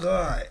 oh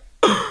God.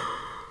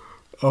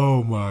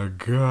 Oh my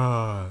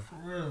God. For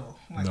real.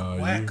 Like Nah, a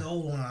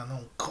wacko line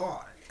on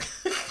God.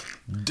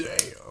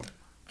 Damn.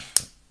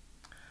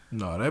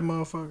 No, that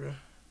motherfucker.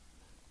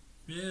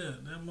 Yeah,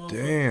 that motherfucker.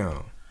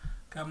 Damn.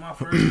 Got my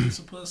first piece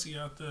of pussy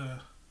out there.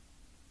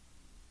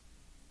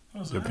 I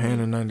was like,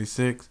 Japan in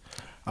 96.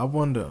 I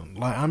wonder,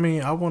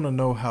 I want to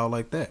know how,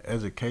 like, that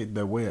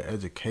way of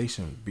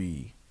education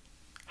be.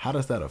 How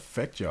does that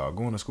affect y'all?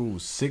 Going to school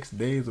 6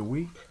 days a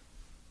week?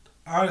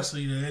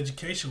 honestly, the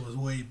education was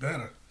way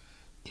better.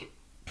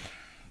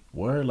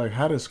 Where, like,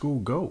 how did school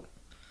go?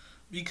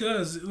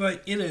 Because,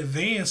 like, it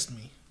advanced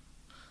me.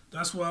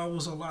 That's why I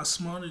was a lot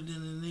smarter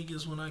than the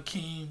niggas when I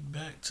came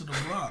back to the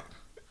block.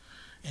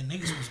 And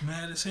niggas was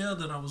mad as hell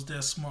that I was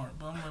that smart.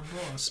 But I'm like, bro,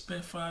 I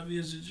spent 5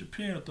 years in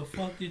Japan. What the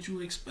fuck did you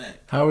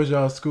expect? How was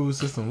y'all school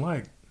system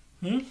like?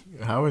 Hmm?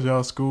 How was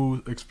y'all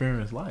school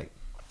experience like?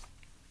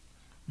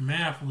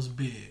 Math was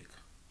big.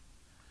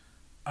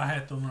 I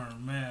had to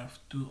learn math.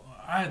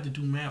 I had to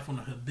do math on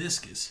the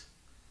hibiscus.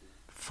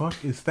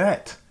 Fuck is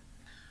that?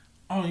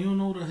 Oh, you don't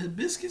know what a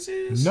hibiscus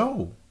is?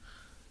 No.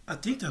 I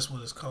think that's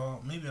what it's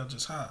called. Maybe I'm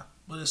just high.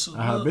 But it's a A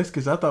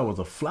hibiscus, I thought it was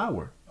a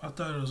flower. I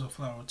thought it was a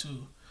flower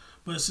too.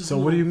 But it's just So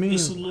what do you mean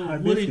It's a little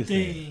wooden hibiscus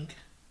then? thing.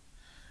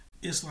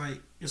 It's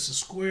like it's a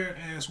square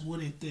ass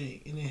wooden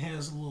thing, and it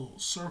has a little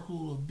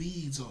circle of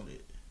beads on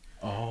it,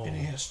 Oh. and it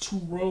has 2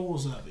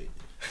 rows of it.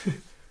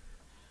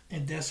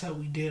 And that's how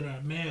we did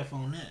our math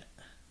on that.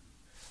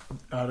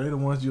 Are they the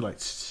ones you like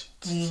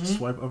Mhm.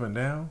 swipe up and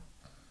down?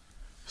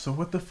 So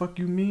what the fuck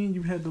you mean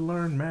you had to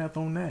learn math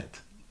on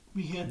that?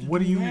 We had to What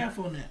do do you- math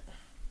on that.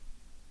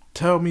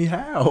 Tell me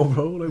how,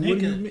 bro. Like, what do you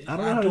Nigga, mean? I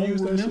don't know how to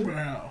use that remember shit.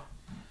 how.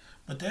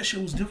 But that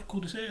shit was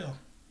difficult as hell.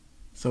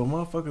 So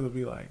motherfuckers would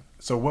be like,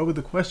 so what would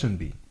the question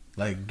be?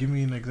 Like, give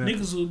me an example.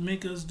 Niggas would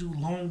make us do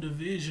long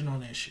division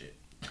on that shit.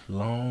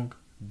 Long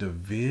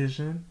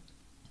division.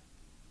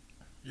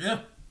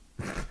 Yeah.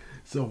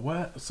 So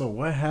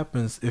what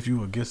happens if you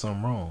would get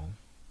something wrong?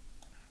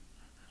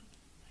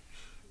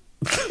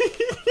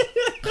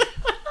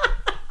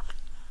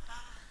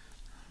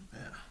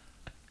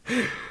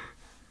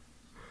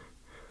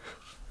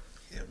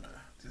 Yeah, man.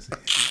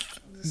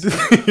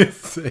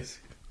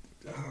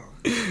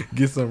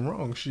 Get something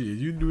wrong, shit.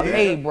 You do that.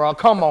 Hey, bro,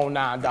 come on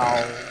now,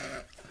 dog.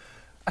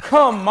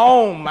 Come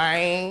on,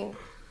 man.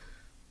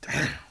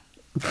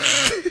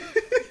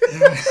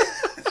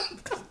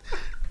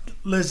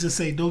 let's just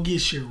say, don't get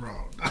shit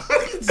wrong.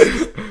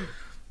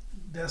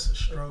 That's a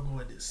struggle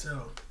in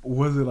itself.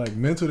 Was it like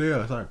mental? They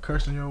started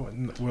cursing your.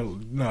 Well,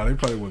 no, they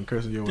probably wasn't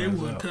cursing your. They ass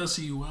wouldn't out.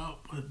 cussing you out,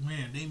 but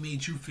man, they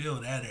made you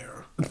feel that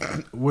era.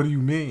 What do you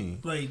mean?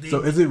 Like, So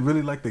is it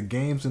really like the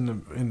games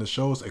in the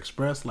shows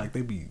express? Like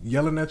they be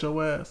yelling at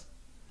your ass?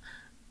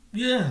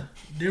 Yeah,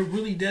 they're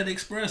really that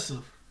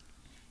expressive.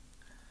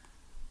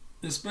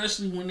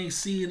 Especially when they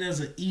see it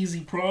as an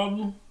easy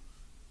problem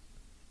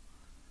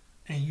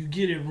and you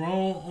get it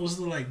wrong, it was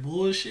like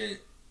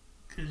bullshit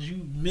because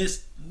you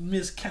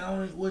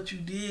miscounted what you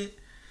did.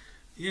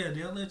 Yeah,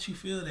 they'll let you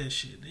feel that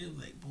shit. They're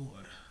like,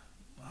 boy,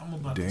 I'm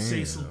about to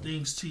say some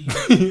things to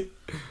you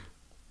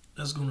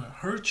that's going to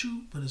hurt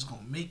you, but it's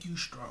going to make you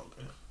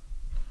stronger.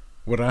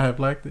 Would I have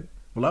liked it?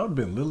 Well, I would have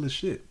been little as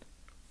shit.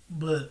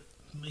 But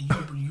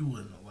you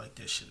wouldn't have liked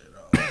that shit at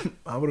all.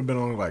 I would have been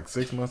only like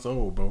 6 months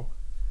old, bro.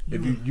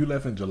 If you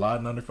left in July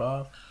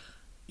 '95?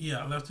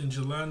 Yeah, I left in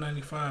July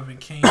 '95 and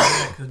came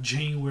back in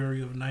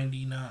January of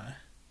 '99.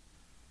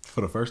 For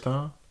the first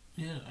time?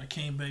 Yeah, I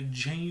came back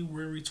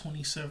January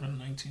 27,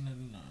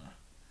 1999.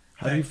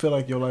 How do you feel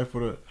like your life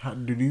would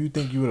have? Do you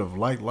think you would have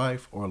liked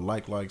life or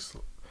liked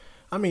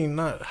I mean,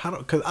 not how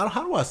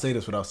do I say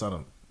this without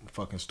sounding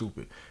fucking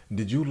stupid?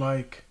 Did you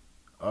like?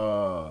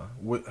 How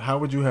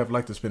would you have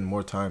liked to spend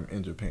more time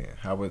in Japan?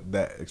 How would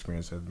that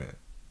experience have been?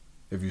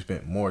 If you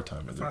spent more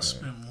time in Japan, I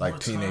spent more like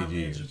teenage time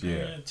years, in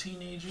Japan,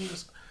 teenage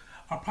years,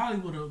 I probably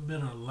would have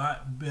been a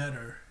lot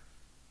better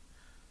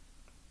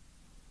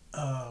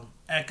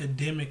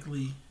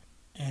academically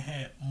and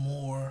had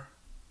more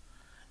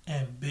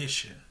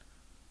ambition.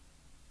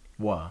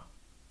 Why?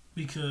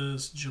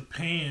 Because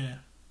Japan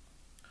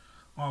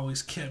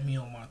always kept me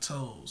on my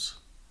toes.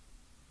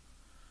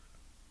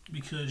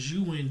 Because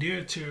you in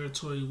their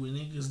territory with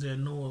niggas that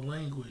know a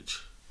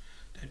language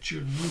that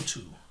you're new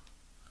to.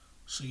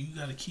 So you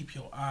got to keep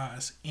your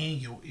eyes and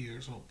your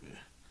ears open.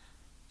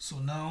 So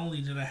not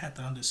only did I have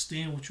to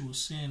understand what you were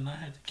saying, I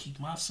had to keep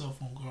myself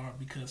on guard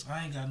because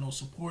I ain't got no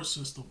support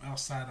system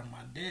outside of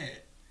my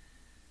dad.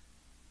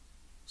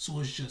 So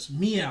it's just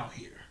me out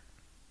here.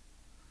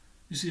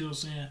 You see what I'm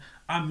saying?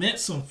 I met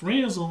some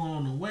friends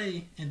along the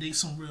way, and they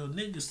some real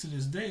niggas to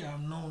this day.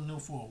 I've known them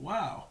for a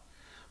while.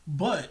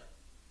 But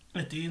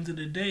at the end of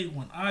the day,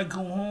 when I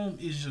go home,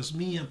 it's just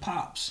me and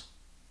Pops.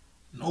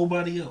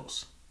 Nobody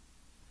else.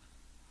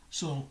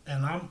 So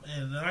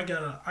I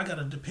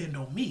gotta depend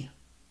on me.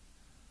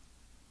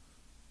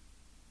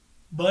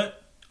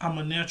 But I'm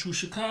a natural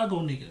Chicago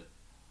nigga.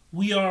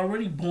 We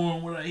already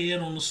born with our head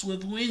on the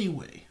swivel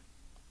anyway.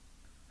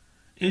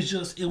 It's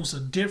just it was a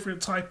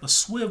different type of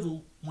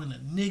swivel when a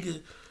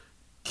nigga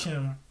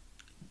can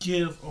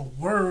give a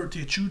word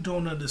that you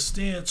don't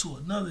understand to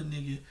another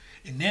nigga,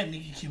 and that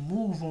nigga can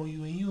move on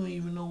you, and you don't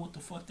even know what the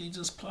fuck they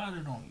just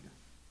plotted on you.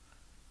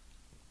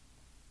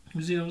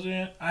 You see what I'm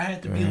saying? I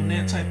had to be on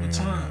that type of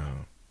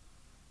time.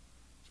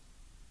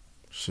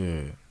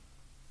 Shit.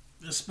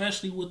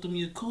 Especially with them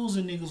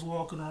Yakuza niggas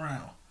walking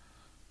around.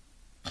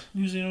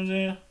 You see what I'm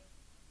saying?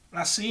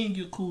 I seen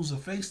Yakuza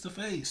face to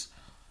face.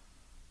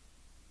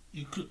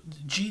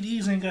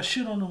 GDs ain't got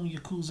shit on them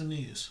Yakuza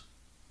niggas.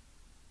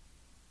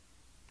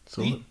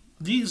 So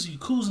these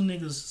Yakuza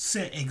niggas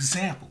set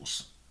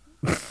examples.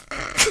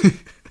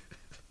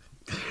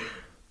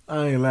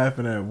 I ain't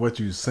laughing at what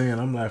you saying.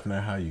 I'm laughing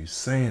at how you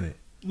saying it.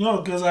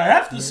 No, because I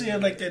have to say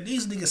it like that.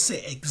 These niggas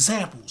set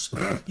examples.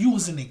 You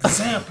was an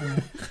example.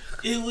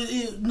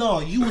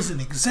 You was an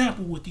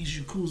example with these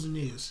Yakuza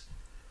niggas.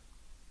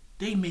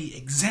 They made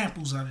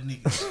examples out of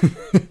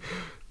niggas.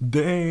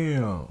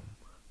 Damn.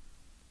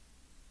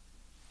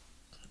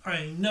 I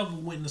ain't never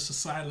witnessed a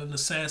silent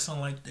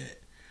assassin like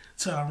that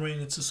till I ran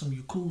into some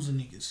Yakuza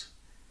niggas.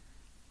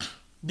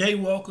 They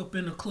walk up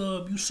in the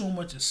club, you so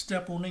much as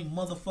step on they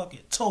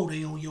motherfucking toe,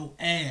 they on your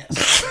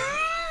ass.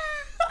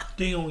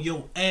 They on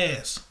your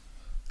ass.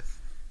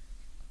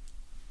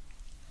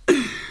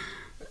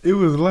 It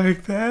was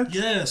like that?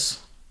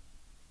 Yes.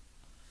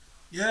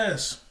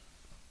 Yes.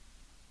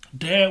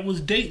 Dad was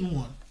dating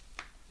one.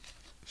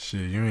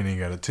 Shit, you ain't even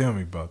got to tell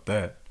me about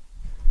that.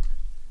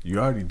 You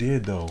already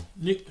did, though.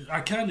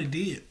 I kind of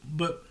did.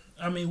 But,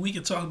 I mean, we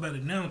can talk about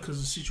it now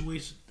because the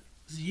situation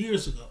is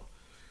years ago.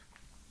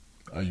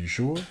 Are you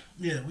sure?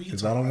 Yeah, we can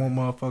talk about it. Because I don't want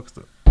motherfuckers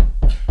to...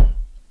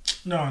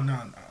 No.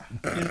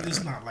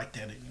 It's not like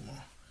that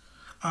anymore.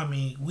 I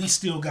mean, we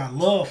still got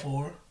love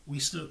for her. We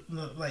still,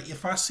 like,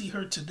 if I see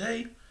her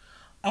today,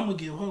 I'm going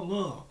to give her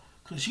love.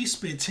 Because she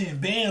spent 10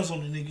 bands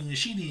on the nigga and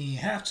she didn't even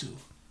have to.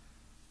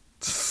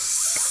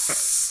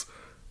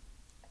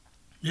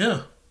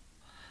 Yeah.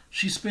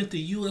 She spent the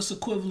U.S.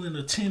 equivalent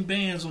of 10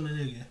 bands on the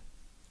nigga.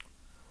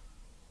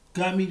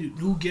 Got me the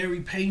new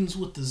Gary Paytons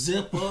with the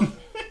zip up.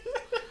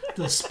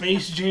 The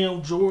Space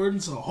Jam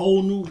Jordans, a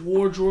whole new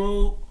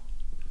wardrobe.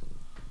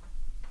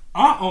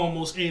 I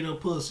almost ate her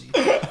pussy.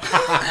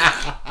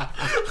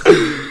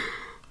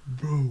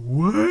 Bro,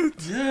 what?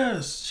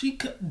 Yes.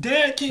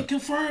 Dad can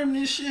confirm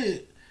this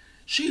shit.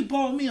 She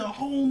bought me a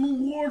whole new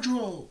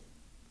wardrobe.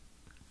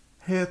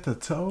 Head to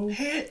toe?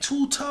 Head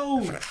to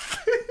toe.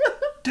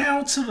 shirt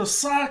down to the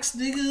socks,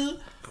 nigga.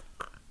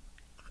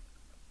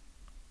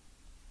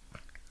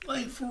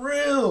 Like, for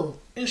real.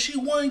 And she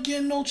wasn't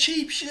getting no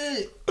cheap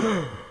shit.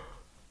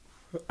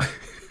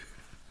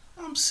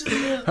 I'm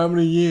sitting there. How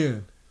many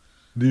yen?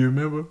 Do you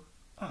remember?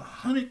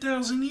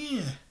 100,000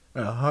 yen.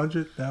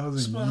 100,000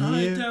 It's about yen?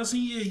 100,000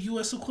 yen,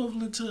 U.S.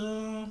 equivalent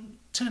to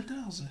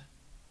 10,000.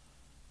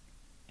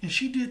 And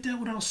she did that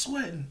without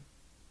sweating.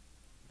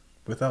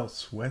 Without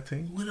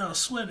sweating? Without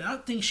sweating. I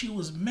think she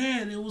was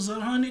mad. It was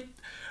 100.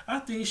 I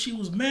think she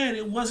was mad.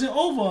 It wasn't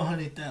over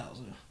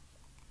 100,000.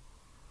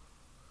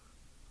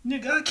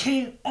 Nigga, I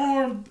can't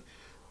arm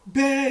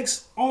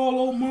bags all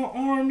over my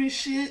arm and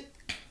shit.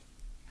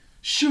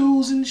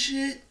 Shoes and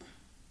shit.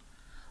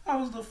 I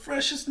was the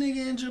freshest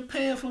nigga in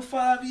Japan for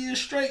 5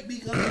 years straight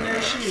because of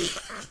that shit.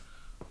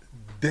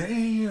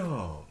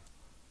 Damn.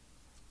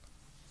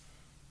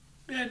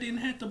 Dad didn't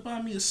have to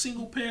buy me a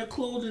single pair of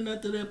clothing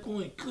after that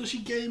point because she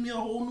gave me a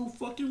whole new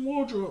fucking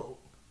wardrobe.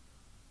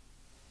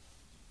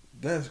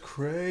 That's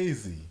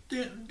crazy.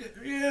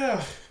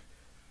 Yeah.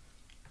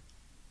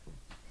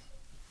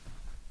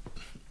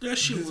 That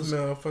shit This was...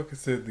 motherfucker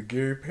said the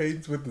Gary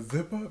Payton's with the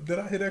zip up. Did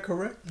I hear that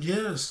correct?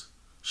 Yes.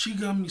 She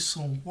got me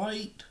some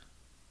white,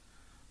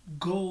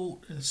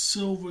 gold, and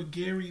silver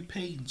Gary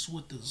Paytons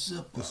with the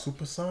zip The up.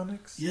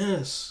 Supersonics?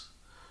 Yes.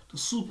 The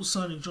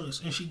Supersonic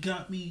joints. And she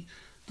got me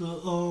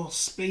the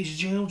Space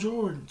Jam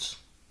Jordans.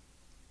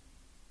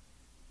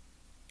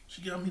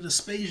 She got me the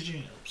Space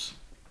Jams.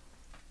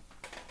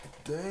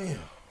 Damn.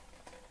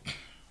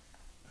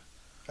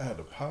 I had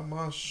to pop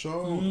my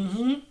show.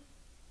 Mm-hmm.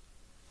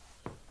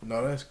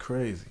 No, that's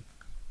crazy.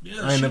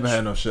 Yeah, I ain't never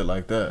had no shit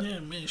like that. Yeah,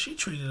 man, she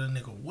treated a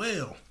nigga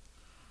well.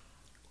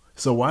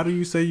 So why do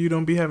you say you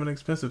don't be having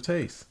expensive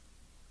taste?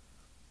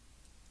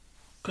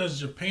 Because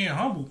Japan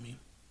humbled me.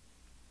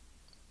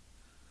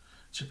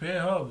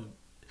 Japan humbled me.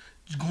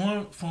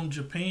 Going from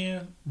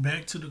Japan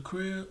back to the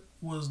crib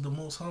was the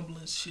most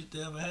humbling shit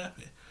that ever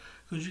happened.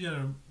 Because you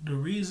got the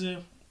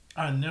reason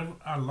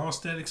I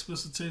lost that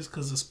expensive taste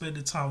because I spent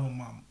the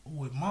time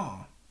with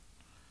mom.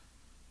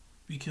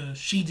 Because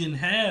she didn't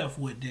have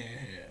what dad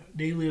had.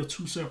 They lived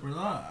two separate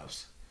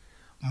lives.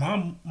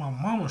 My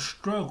mama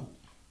struggled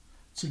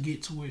to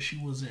get to where she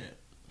was at.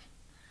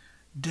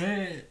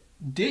 Dad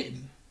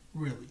didn't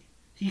really.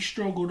 He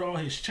struggled all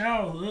his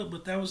childhood,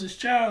 but that was his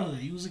childhood.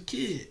 He was a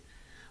kid.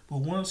 But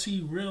once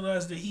he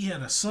realized that he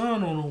had a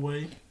son on the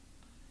way,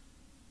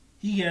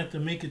 he had to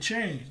make a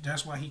change.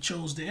 That's why he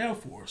chose the Air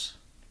Force.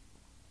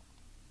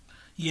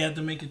 He had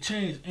to make a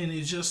change. And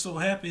it just so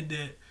happened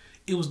that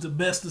it was the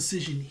best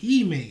decision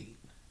he made.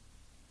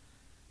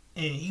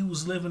 And he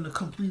was living a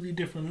completely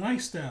different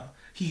lifestyle.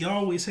 He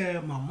always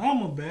had my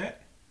mama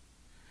back.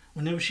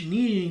 Whenever she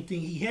needed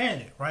anything, he had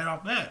it right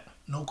off that.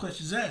 No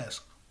questions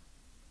asked.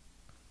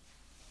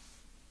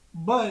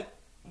 But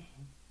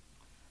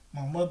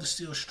my mother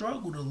still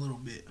struggled a little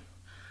bit.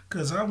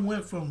 Because I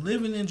went from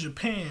living in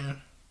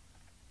Japan,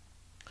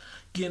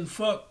 getting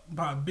fucked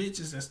by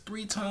bitches that's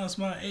 3 times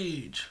my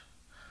age.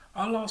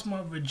 I lost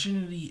my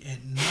virginity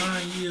at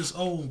 9 years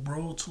old,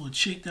 bro, to a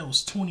chick that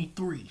was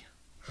 23.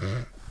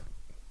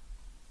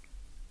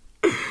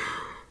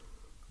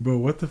 Bro,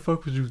 what the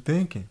fuck was you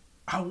thinking?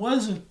 I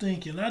wasn't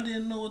thinking. I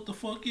didn't know what the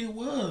fuck it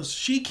was.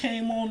 She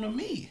came on to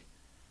me.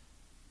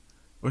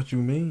 What you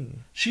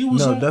mean? She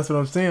was No, on... that's what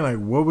I'm saying. Like,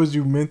 what was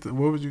you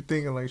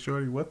thinking? Like,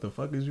 shorty, what the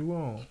fuck is you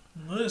on?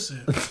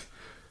 Listen,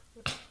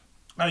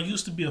 I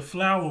used to be a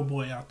flower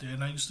boy out there,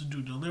 and I used to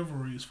do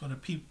deliveries for the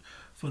people.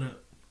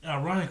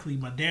 Ironically,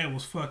 my dad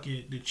was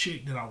fucking the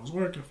chick that I was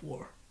working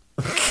for.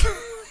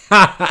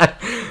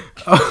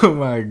 Oh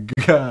my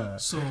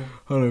god. So,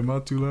 hold on, am I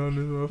too loud in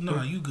this motherfucker?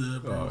 nah, you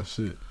good, bro. Oh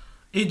shit.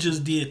 It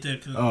just did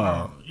that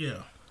because,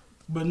 yeah.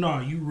 But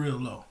nah, you real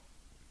low.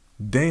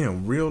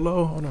 Damn, real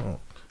low? Hold on.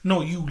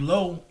 No, you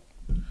low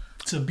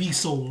to be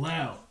so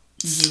loud.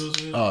 You see what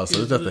I'm saying? Oh, so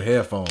it's just the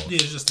headphones. Yeah,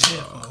 it's just the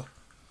headphone.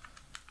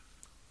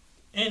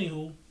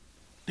 Anywho,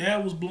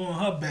 dad was blowing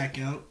her back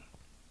out.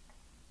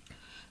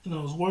 And I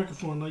was working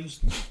for him. I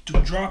used to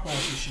drop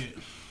off and shit.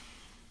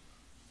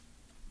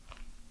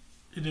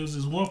 And there was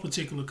this one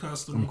particular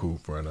customer. I'm cool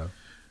for now.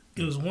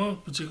 It was one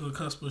particular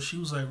customer. She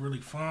was like really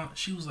fine.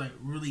 She was like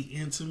really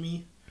into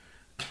me.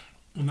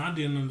 And I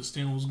didn't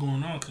understand what was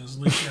going on because,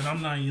 like I said,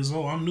 I'm 9 years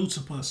old. I'm new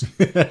to pussy.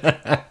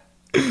 I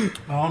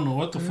don't know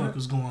what the fuck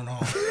is going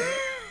on.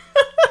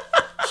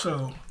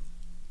 So,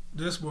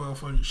 this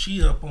motherfucker,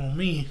 she up on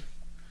me.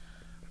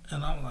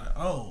 And I'm like,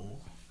 oh,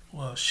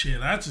 well, shit,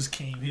 I just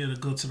came here to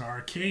go to the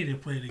arcade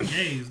and play the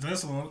games.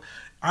 That's all.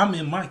 I'm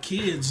in my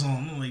kid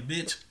zone. I'm like,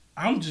 bitch,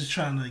 I'm just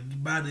trying to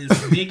buy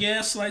this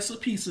big-ass slice of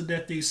pizza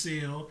that they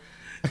sell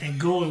and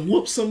go and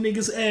whoop some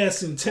nigga's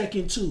ass in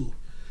Tekken 2.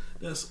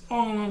 That's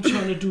all I'm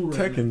trying to do right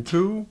now. Tekken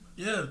 2?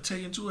 Yeah,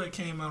 Tekken 2 that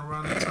came out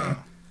around that time.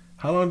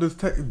 How long does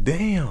Tekken...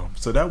 Damn.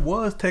 So that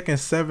was Tekken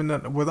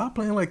 7. Was I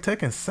playing like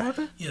Tekken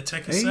 7? Yeah,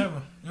 Tekken 8?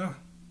 7. Yeah.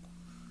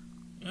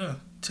 Yeah.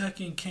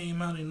 Tekken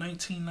came out in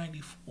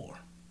 1994.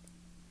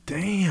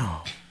 Damn.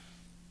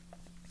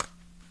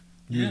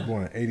 You Yeah. was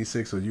born in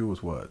 86, so you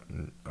was what?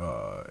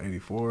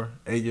 84?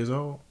 8 years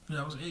old?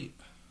 Yeah, I was 8.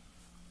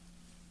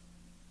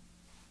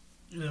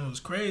 And it was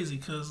crazy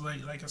because,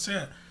 like I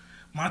said,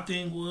 my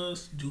thing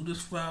was do this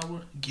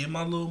flower, get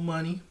my little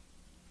money,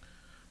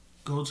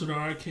 go to the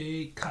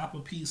arcade, cop a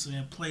pizza,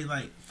 and play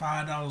like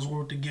 $5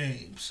 worth of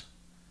games.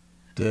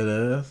 Dead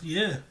ass.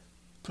 Yeah.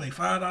 Play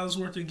 $5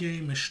 worth of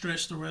game and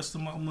stretch the rest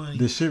of my money.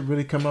 Did shit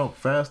really come out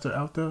faster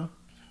out there?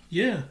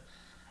 Yeah.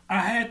 I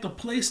had the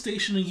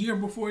PlayStation a year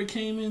before it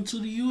came into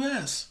the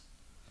US.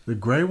 The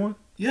gray one?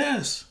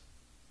 Yes.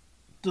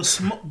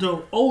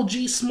 The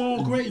OG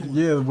small gray one.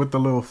 Yeah, with the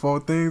little four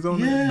things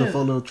on it. Yeah. The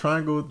four little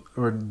triangle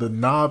or the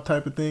knob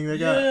type of thing they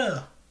got.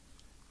 Yeah.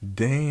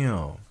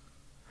 Damn.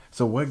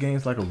 So what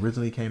games like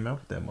originally came out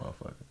with that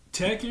motherfucker?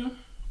 Tekken.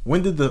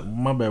 When did the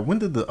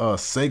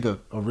Sega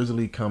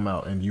originally come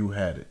out and you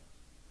had it?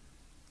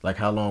 Like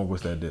how long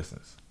was that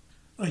distance?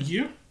 A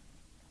year?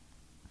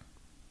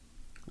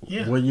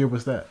 Yeah. What year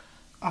was that?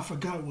 I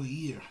forgot what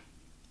year.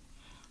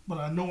 But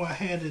I know I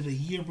had it a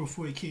year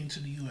before it came to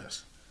the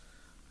US.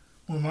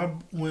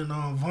 When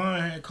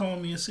Vaughn had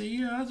called me and said,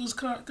 "Yeah, I just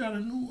got a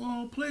new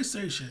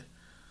PlayStation."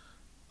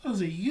 I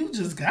was like, "You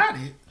just got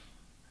it?"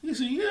 He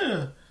said,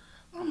 "Yeah."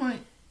 I'm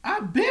like,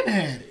 "I've been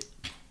had it."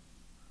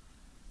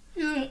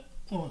 Yeah.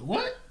 I'm like,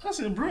 "What?" I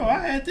said, "Bro, I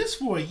had this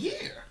for a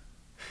year."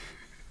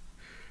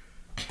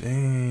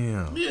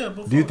 Damn. Yeah.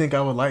 Before. Do you think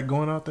I would like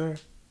going out there?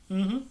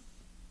 Mm-hmm.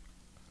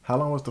 How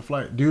long was the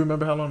flight? Do you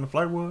remember how long the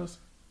flight was?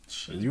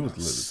 You was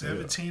About lit as hell.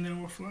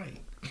 17-hour flight.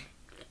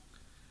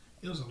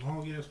 It was a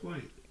long ass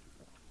flight.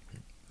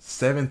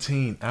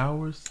 17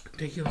 hours I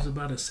think it was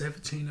about a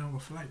 17-hour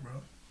flight,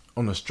 bro.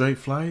 on a straight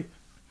flight?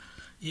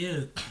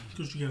 Yeah,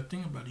 because you got to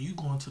think about it. You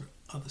going to the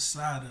other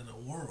side of the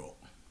world.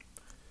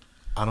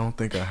 I don't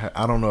think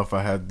I don't know if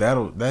I had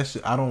that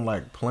shit. I don't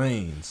like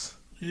planes.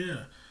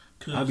 Yeah,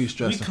 because I'd be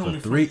stressing for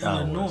 3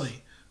 hours.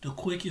 Illinois.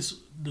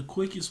 The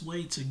quickest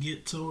way to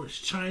get towards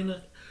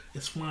China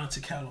is flying to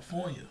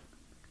California.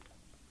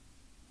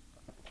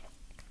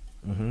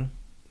 Mm-hmm.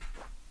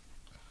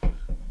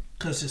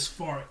 Because it's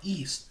far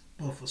east.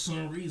 But for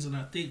some reason,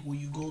 I think when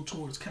you go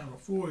towards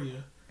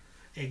California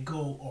and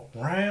go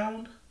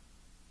around,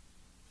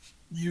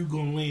 you're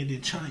going to land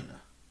in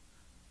China.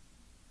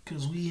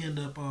 Because we end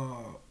up,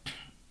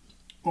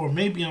 or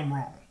maybe I'm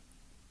wrong.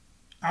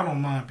 I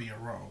don't mind being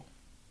wrong.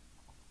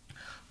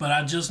 But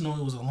I just know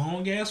it was a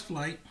long-ass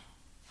flight.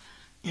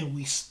 And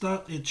we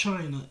stopped in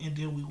China. And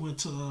then we went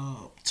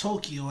to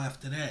Tokyo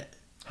after that.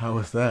 How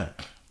was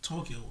that?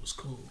 Tokyo was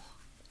cool.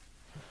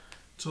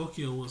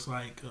 Tokyo was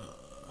like...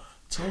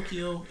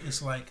 Tokyo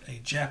is like a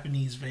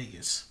Japanese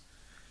Vegas.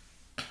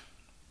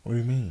 What do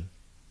you mean?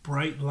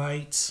 Bright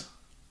lights,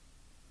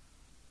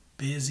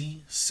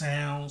 busy,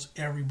 sounds,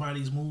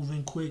 everybody's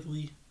moving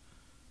quickly.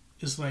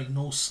 It's like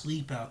no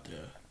sleep out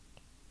there.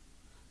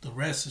 The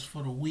rest is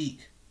for the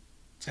weak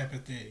type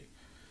of thing.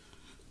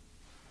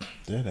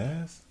 Dead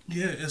ass?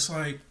 Yeah, it's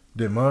like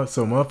So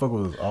motherfucker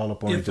was all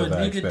up on if each a other, I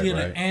nigga expect, did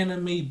right? an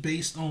anime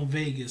based on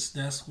Vegas,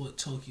 that's what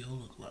Tokyo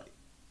looked like.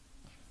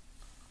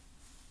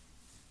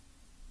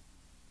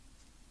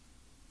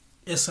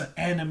 It's an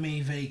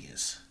anime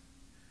Vegas.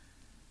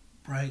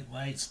 Bright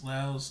lights,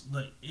 louds,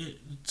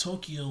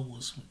 Tokyo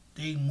was,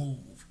 they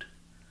moved.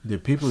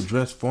 Did people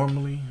dress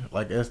formally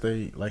as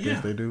they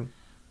do?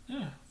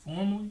 Yeah,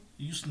 formally.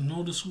 You used to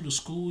notice who the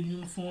school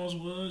uniforms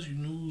was. You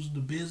knew who was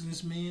the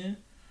businessman.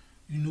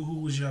 You knew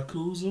who was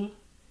Yakuza.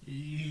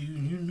 You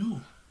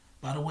knew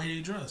by the way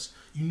they dressed.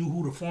 You knew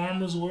who the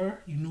farmers were.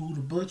 You knew who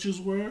the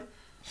butchers were.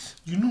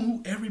 You knew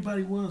who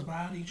everybody was by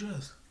how they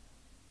dressed.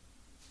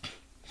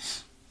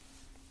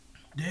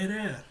 They're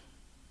there.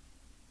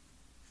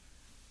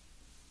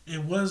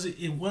 It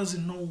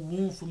wasn't no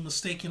room for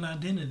mistaken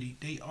identity.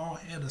 They all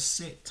had a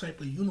set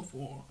type of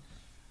uniform.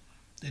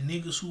 The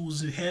niggas who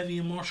was heavy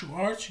in martial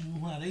arts, you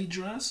knew how they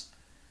dressed.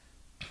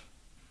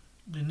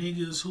 The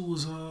niggas who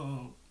was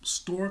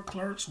store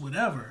clerks,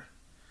 whatever,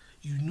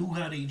 you knew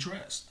how they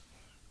dressed.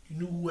 You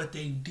knew what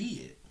they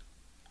did.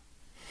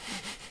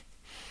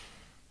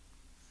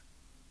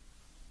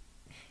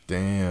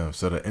 Damn.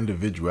 So the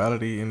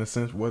individuality, in a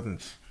sense,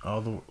 wasn't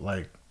all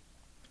the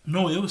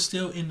No, it was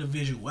still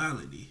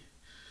individuality.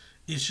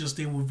 It's just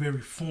they were very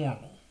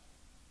formal.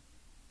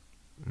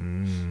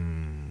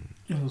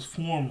 It was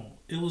formal.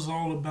 It was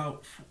all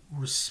about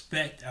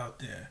respect out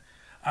there.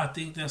 I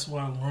think that's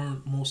why I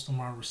learned most of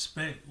my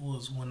respect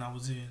was when I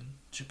was in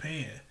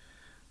Japan,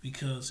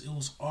 because it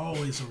was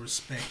always a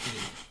respect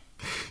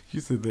thing. You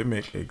said they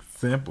make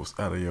examples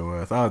out of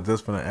your ass. I was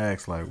just gonna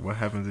ask, what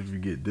happens if you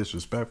get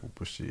disrespectful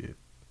for shit?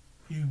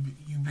 You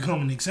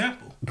become an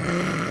example.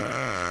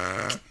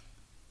 I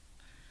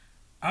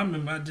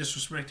remember I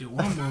disrespected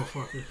one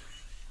motherfucker.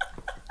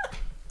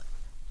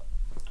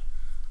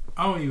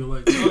 I don't even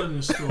like telling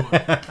this story.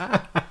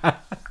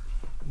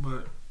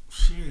 But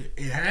shit,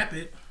 it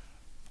happened.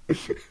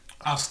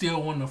 I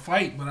still want to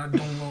fight, but I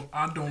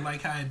don't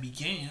like how it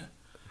began.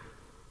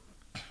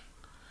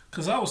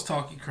 Cause I was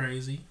talking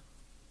crazy.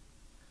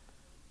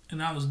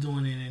 And I was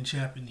doing it in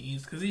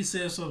Japanese. Cause he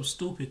said something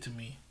stupid to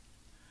me.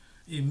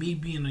 And me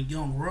being a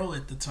young Ro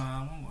at the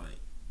time, I'm like,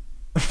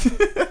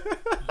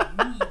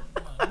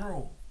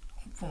 bro,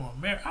 I'm from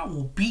America. I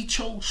will beat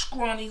your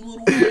scrawny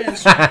little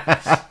ass.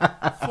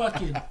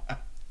 Fucking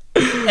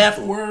F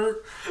word.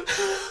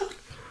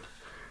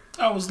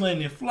 I was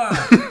letting it fly.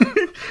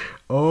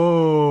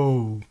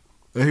 Oh,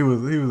 he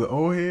was an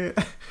old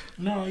head.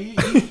 No,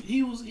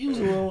 he was a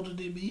little older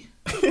than me.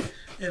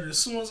 And as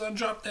soon as I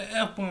dropped that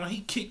F bomb, he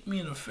kicked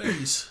me in the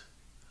face.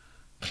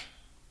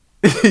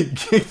 He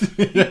kicked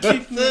me in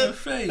the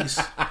face.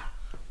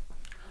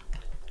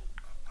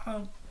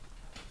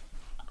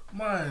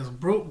 My ass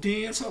broke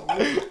dance.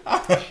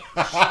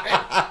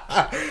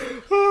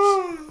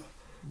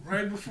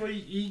 Right before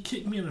he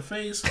kicked me in the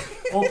face,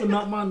 opened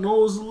up my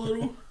nose a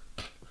little.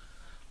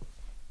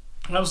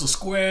 That was a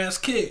square ass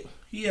kick.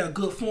 He had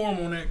good form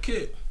on that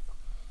kick.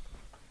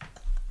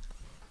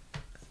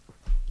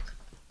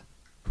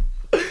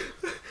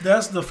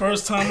 That's the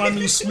first time I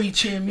knew Sweet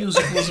Chin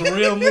Music was a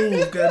real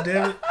move,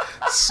 goddammit.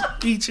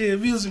 Sweet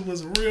Chin Music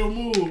was a real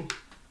move.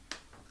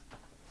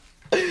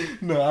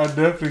 No, I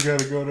definitely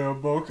gotta go there,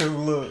 bro. Cause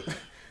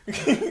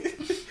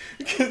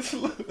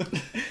look,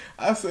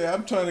 I say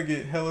I'm trying to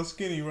get hella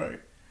skinny, right?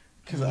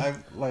 Cause I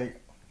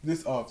like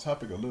this off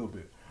topic a little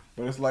bit,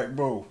 but it's like,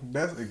 bro,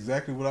 that's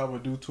exactly what I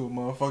would do to a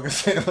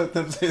motherfucker. Let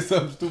them say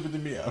something stupid to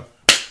me. That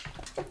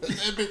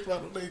bitch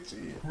out of their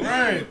chin.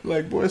 Right?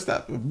 Like, boy,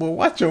 stop. Boy,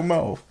 watch your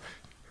mouth.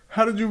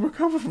 How did you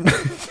recover from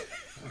that?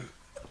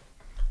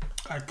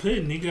 I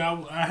couldn't,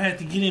 nigga. I had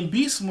to get in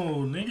beast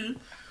mode, nigga.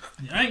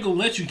 I ain't gonna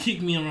let you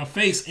kick me in my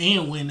face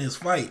and win this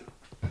fight.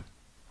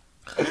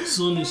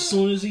 Soon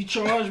as he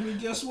charged me,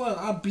 guess what?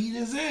 I beat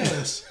his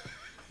ass.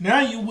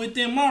 Now you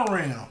within my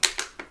round.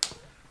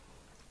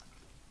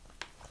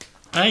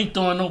 I ain't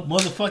throwing no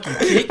motherfucking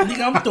kick,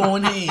 nigga. I'm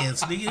throwing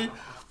hands, nigga.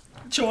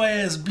 Get your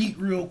ass beat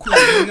real quick,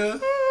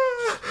 nigga.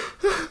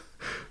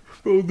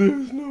 Bro,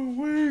 there's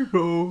no way,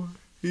 bro.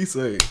 He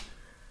put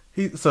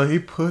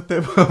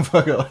that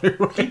motherfucker like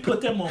right. He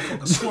put that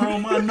motherfucker square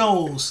on my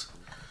nose.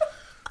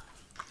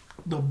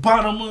 The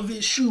bottom of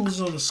his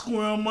shoes on the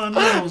square on my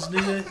nose,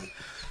 nigga.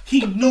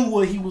 He knew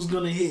what he was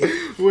gonna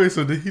hit. Wait,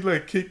 so did he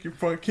like kick you,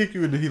 or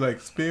did he like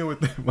spin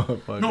with that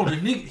motherfucker? No, the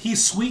nigga,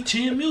 he's Sweet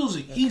Chin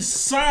Music. He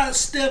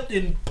sidestepped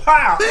and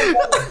pow.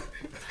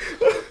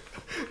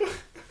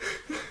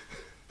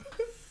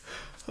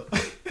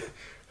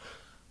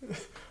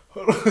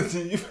 Hold on,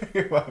 G, you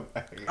make my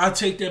back. I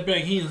take that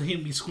back. He didn't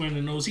hit me square in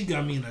the nose. He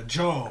got me in the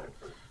jaw.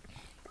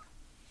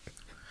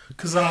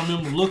 Cause I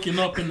remember looking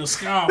up in the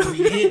sky when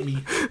he hit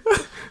me.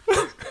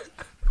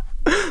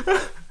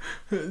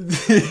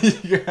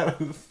 You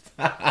gotta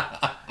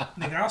stop.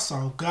 Nigga, I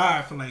saw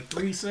God for like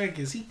 3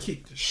 seconds. He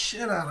kicked the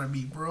shit out of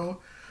me, bro.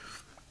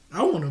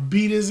 I want to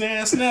beat his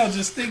ass now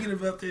just thinking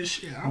about this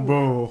shit.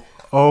 Bro,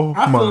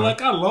 I feel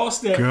like I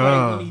lost that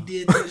fight when he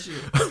did that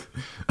shit.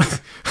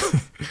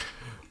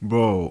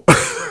 Bro.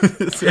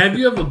 Have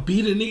you ever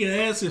beat a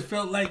nigga ass and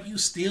felt like you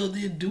still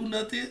didn't do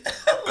nothing?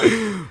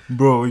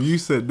 Bro, you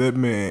said that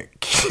man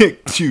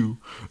kicked you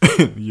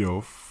in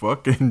your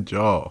fucking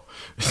jaw.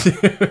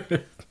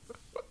 That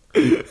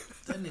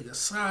nigga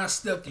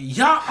sidestepped and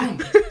y'all.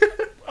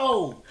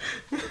 Oh,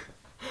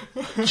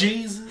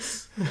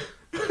 Jesus.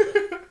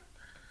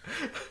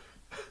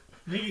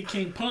 Nigga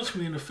can't punch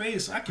me in the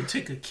face. I can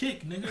take a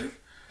kick, nigga.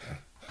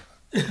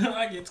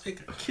 I can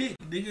take a kick,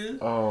 nigga.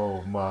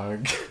 Oh my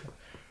God.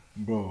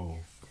 Bro.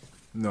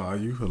 No,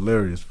 you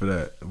hilarious for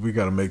that. We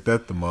gotta make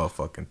that the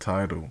motherfucking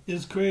title.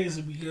 It's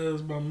crazy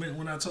because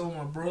when I told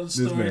my brother's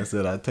this story, man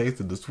said I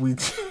tasted the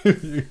sweet.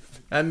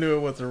 I knew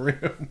it was a real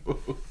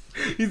move.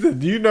 He said,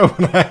 "Do you know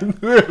when I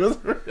knew it was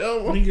a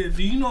real move?" Nigga,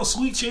 do you know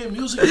Sweet Chin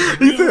Music? Is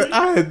He real, said,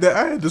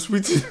 "I had the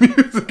Sweet Chin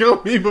Music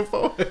on me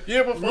before a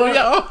year before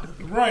y'all."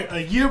 Right,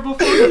 a year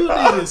before you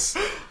niggas.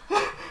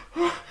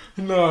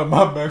 No,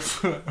 my back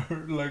foot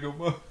hurt like a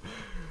mother.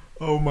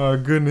 Oh my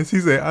goodness. He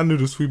said, I knew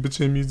the Sweet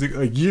Chin Music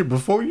a year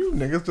before you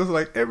niggas, just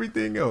like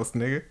everything else,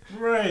 nigga.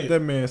 Right. That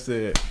man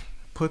said,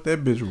 put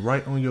that bitch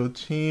right on your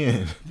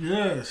chin.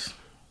 Yes.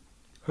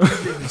 That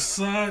nigga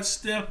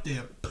sidestepped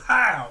and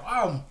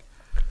pow.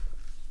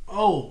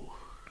 Oh.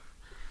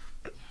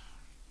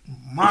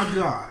 My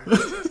God.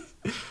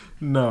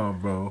 No,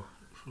 bro.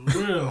 For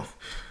real.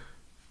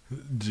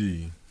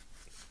 Gee.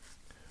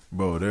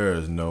 Bro, there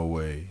is no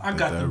way. I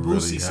got the really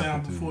Boosie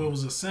sound before it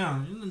was a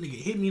sound. You know, nigga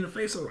hit me in the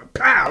face. I was like,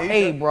 pow.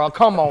 Hey, bro,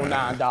 come on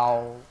now,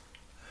 dog.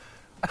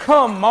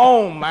 Come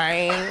on,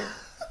 man.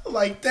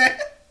 Like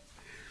that.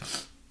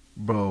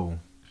 Bro.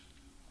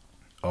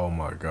 Oh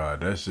my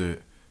God, that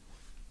shit.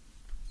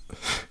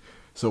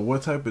 So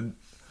what type of,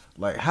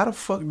 like, how the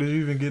fuck did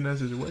you even get in that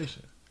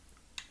situation?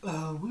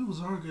 We was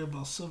arguing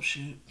about some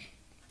shit.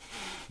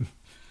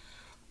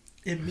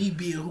 And me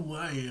being who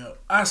I am,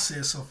 I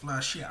said some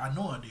fly shit. I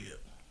know I did.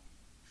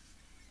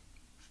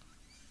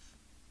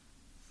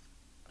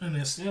 And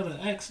instead of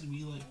asking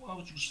me, like, why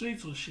would you say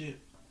some shit?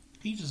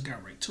 He just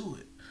got right to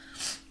it.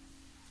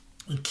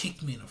 And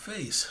kicked me in the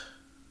face.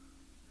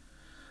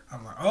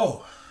 I'm like,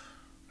 oh,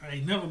 I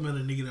ain't never met a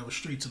nigga that was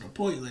straight to the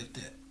point like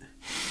that.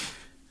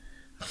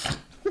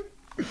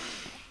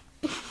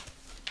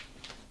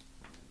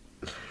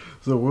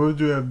 So what would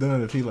you have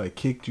done if he like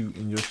kicked you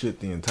in your shit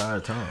the entire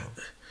time?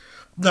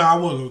 No, I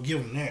wasn't gonna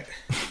give him that.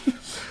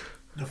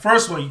 The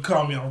first one, you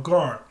caught me off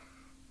guard.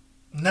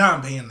 Now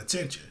I'm paying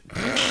attention.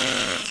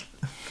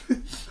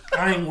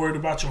 I ain't worried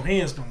about your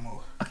hands no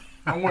more.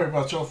 I'm worried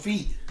about your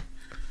feet.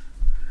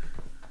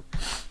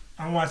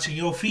 I'm watching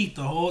your feet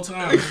the whole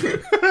time.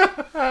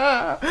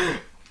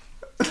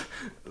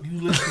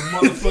 You lift the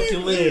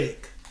motherfucking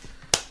leg.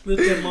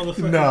 Lift that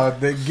motherfucker. Nah,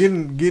 that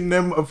getting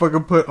that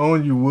motherfucker put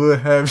on you would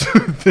have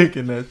you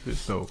thinking that shit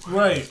though.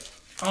 Right.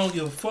 I don't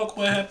give a fuck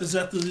what happens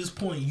after this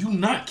point. You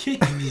not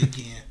kicking me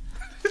again.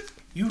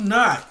 You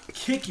not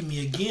kicking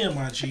me again,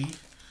 my G.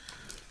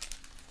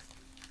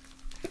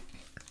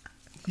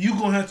 You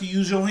gonna have to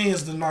use your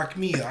hands to knock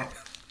me out.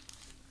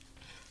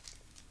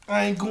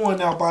 I ain't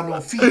going out by no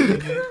feet,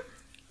 nigga.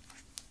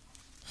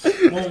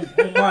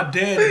 On my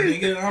daddy,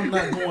 nigga. I'm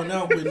not going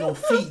out with no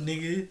feet,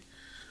 nigga.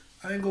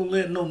 I ain't gonna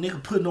let no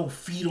nigga put no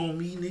feet on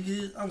me,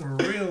 nigga. I'm a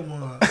real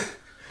one.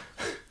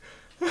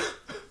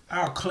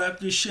 I'll clap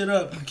this shit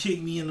up and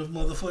kick me in the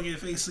motherfucking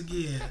face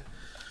again.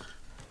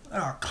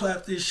 I'll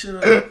clap this shit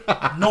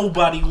up.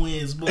 Nobody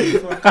wins,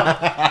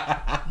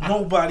 motherfucker.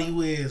 Nobody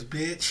wins,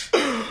 bitch.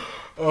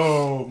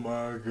 Oh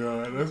my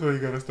god, that's why you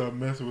gotta stop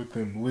messing with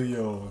them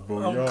Leos,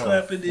 bro. I'm Y'all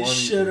clapping this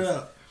shit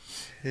up.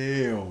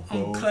 Hell,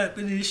 bro. I'm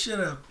clapping this shit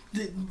up.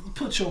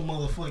 Put your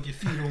motherfucking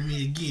feet on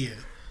me again.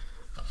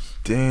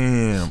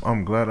 Damn,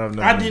 I'm glad I've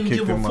never. I didn't kicked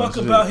give a in my fuck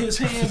shit. about his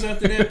hands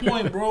after that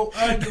point, bro.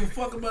 I didn't give a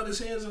fuck about his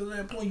hands after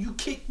that point. You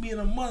kicked me in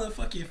the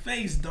motherfucking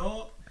face,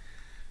 dog.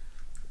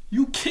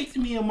 You kicked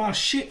me in my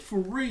shit for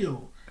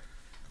real.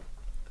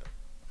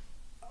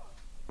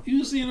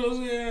 You see what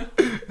I'm saying?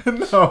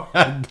 No,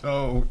 I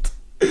don't.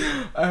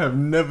 I have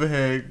never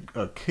had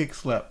a kick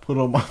slap put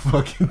on my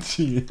fucking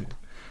chin.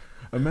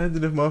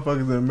 Imagine if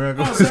motherfuckers in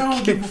America I was don't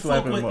kick give a fuck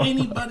slapping what motherfuckers.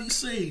 anybody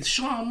says.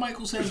 Shawn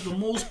Michaels has the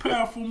most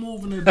powerful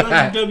move in the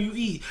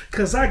WWE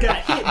because I got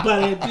hit by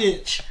that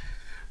bitch.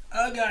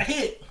 I got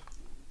hit.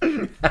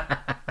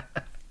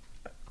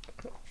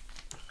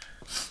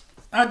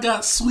 I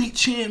got sweet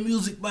chin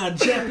music by a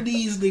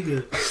Japanese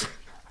nigga.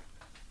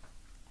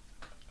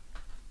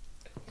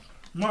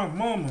 My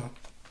mama.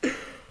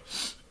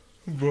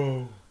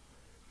 Bro,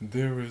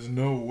 there is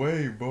no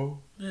way, bro.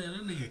 Yeah,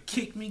 that nigga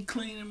kicked me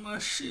clean in my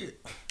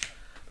shit.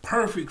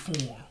 Perfect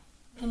form.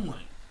 I'm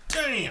like,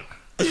 damn.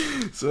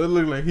 So it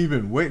looked like he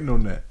been waiting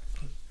on that.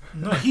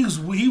 No, he was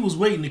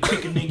waiting to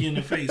kick a nigga in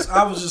the face.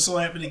 I was just so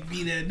happy to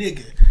be that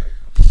nigga.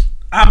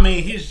 I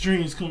made his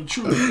dreams come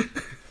true.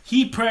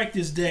 He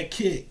practiced that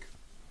kick.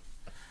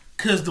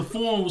 Cause the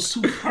form was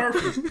too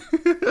perfect.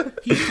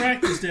 He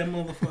practiced that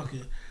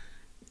motherfucker.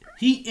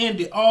 He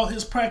ended all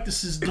his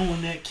practices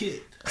doing that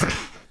kick.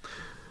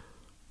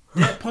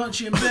 That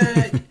punching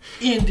bag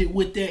ended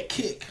with that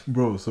kick.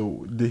 Bro,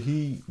 so did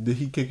he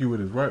kick you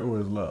with his right or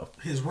his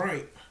left? His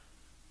right.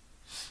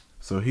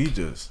 So he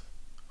just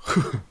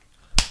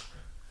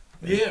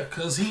Yeah,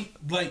 cause he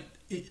like,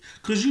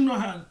 cause you know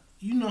how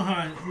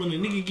when a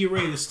nigga get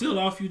ready to steal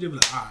off you, they be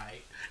like, all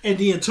right, and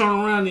then turn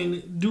around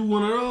and do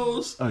one of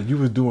those. you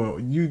was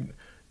doing you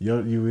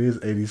is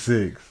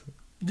 86.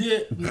 Yeah.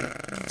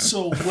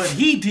 So what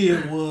he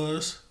did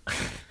was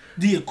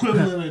the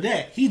equivalent of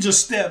that. He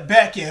just stepped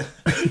back and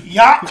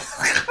yop.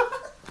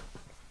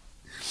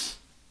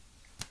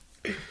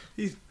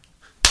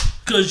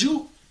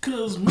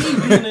 Cause me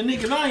being a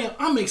nigga I am,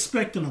 I'm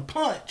expecting a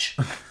punch.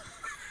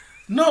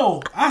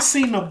 No, I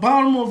seen the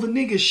bottom of a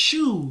nigga's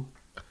shoe.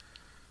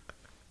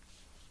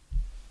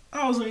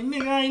 I was like,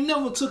 nigga, I ain't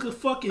never took a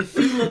fucking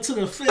feeler to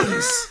the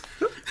face.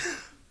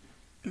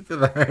 He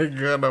said, I ain't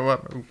got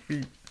no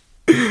feet.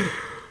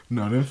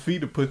 No, them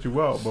feet to put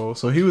you out, bro.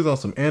 So he was on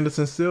some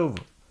Anderson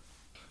Silva.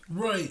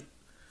 Right.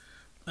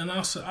 And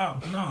I said, oh,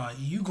 nah,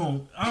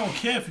 I don't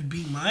care if you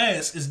beat my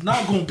ass. It's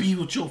not going to be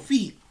with your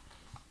feet.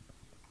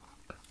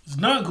 It's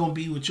not going to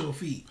be with your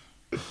feet.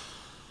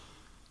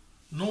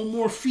 No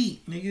more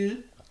feet,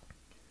 nigga.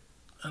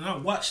 And I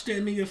watched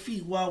that nigga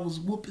feet while I was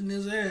whooping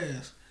his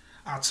ass.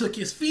 I took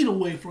his feet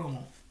away from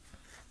him.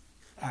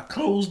 I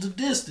closed the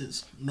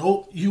distance.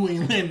 Nope, you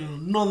ain't landing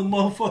another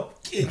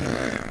motherfucking kick.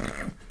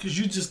 Because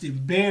you just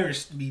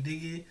embarrassed me,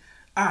 nigga.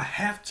 I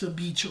have to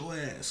beat your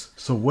ass.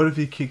 So what if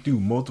he kicked you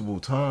multiple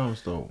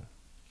times, though?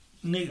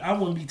 Nigga, I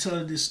wouldn't be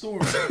telling this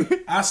story.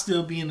 I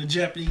still be in the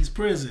Japanese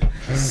prison.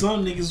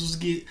 Some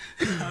niggas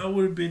I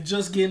would have been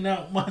just getting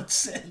out my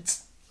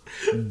sentence.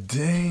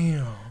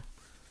 Damn.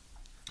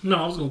 No,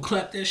 I was going to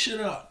clap that shit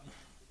up.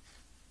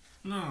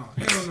 No,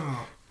 hell no.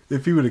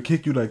 If he would have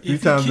kicked you like three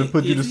times and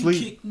put you to sleep?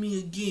 If he kicked me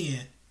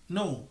again,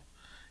 no.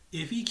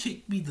 If he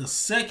kicked me the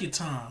second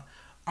time,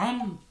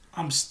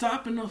 I'm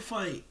stopping the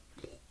fight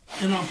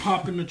and I'm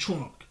popping the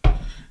trunk.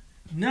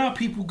 Now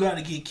people got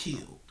to get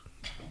killed.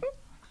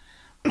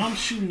 I'm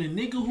shooting the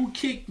nigga who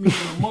kicked me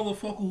and a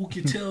motherfucker who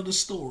can tell the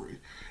story.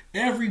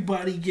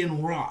 Everybody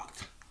getting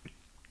rocked.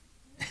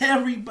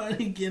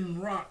 Everybody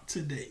getting rocked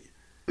today.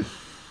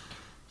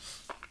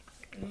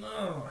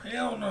 No,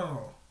 hell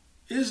no.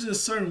 It's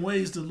just certain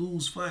ways to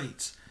lose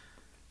fights.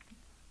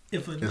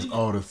 If a It's nigga,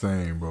 all the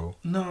same, bro.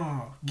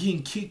 nah,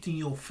 getting kicked in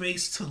your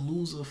face to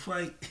lose a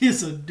fight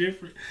is a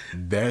different.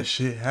 That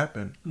shit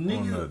happened on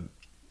Nigga. a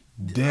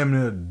damn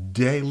near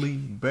daily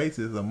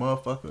basis. A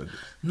motherfucker.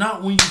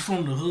 Not when you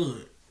from the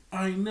hood.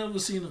 I ain't never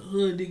seen a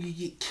hood nigga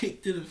get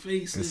kicked in the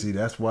face. And see,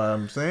 that's why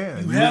I'm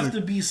saying. You have to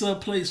be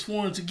someplace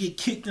foreign to get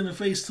kicked in the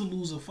face to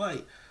lose a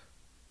fight.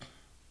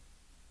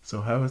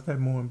 So how is that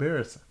more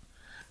embarrassing?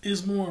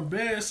 It's more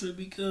embarrassing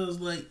because,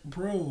 like,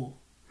 bro,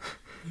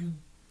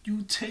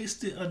 you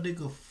tasted a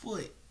nigga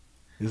foot.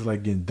 It's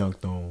like getting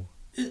dunked on.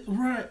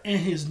 Right, and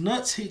his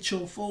nuts hit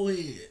your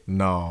forehead.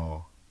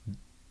 No,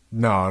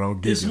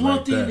 don't get It's me one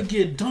like thing that. to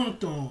get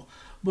dunked on,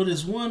 but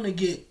it's one to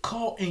get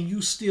caught and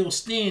you still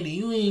standing.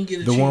 You ain't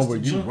get a The chance one to where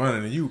you jump.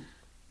 running and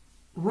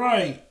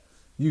Right.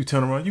 you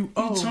turn around, You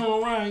turn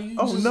around. You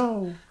just,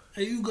 no.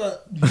 And you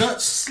got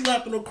nuts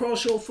slapping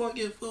across your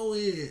fucking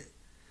forehead.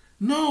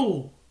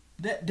 No.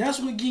 That's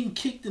what getting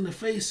kicked in the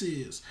face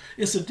is.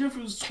 It's a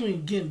difference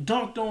between getting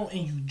dunked on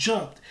and you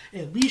jumped.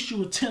 At least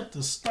you attempt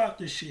to stop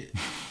the shit.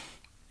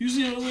 You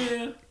see what I'm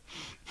saying?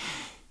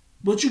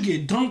 But you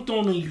get dunked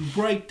on and you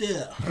right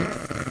there.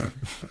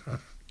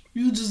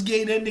 You just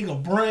gave that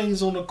nigga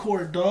brains on the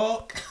court,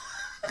 dog.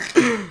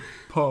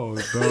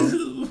 Pause,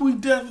 dog. We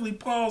definitely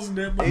pausing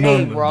that. But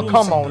Hey, no, bro, do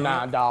come some, on dog.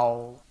 now,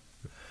 dog.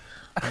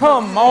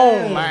 Come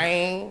on,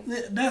 man.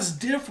 That's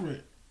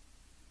different.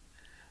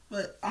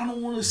 But I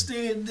don't want to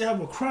stand there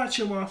have a crotch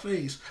in my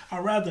face.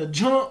 I'd rather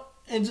jump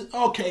and just,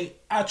 okay,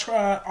 I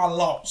tried, I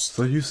lost.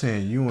 So you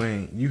saying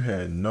you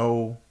had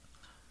no?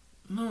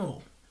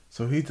 No.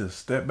 So he just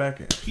stepped back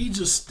and He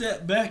just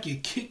stepped back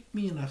and kicked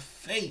me in the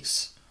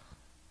face.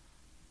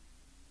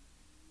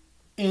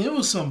 And it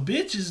was some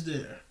bitches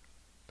there.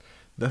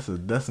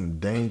 that's some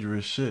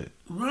dangerous shit.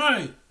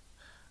 Right.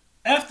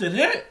 After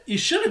that, it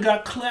should have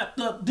got clapped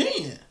up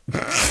then.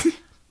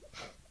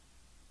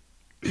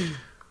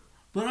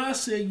 But I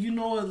said, you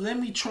know what? Let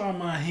me try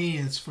my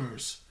hands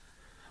first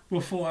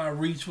before I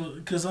reach for,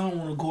 because I don't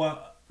want to go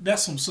out.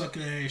 That's some sucker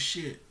ass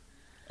shit.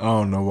 I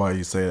don't know why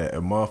you say that.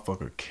 A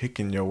motherfucker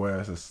kicking your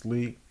ass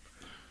asleep.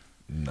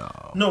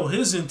 No. No,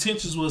 his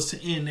intentions was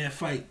to end that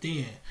fight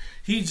then.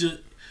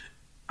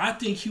 I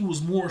think he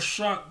was more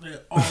shocked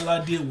that all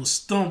I did was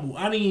stumble.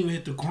 I didn't even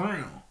hit the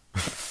ground.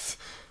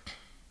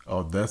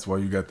 Oh, that's why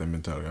you got that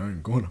mentality. I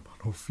ain't going up on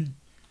no feet.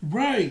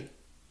 Right.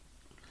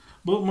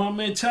 But my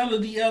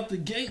mentality out the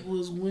gate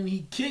was when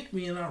he kicked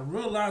me and I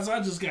realized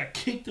I just got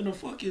kicked in the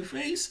fucking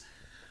face.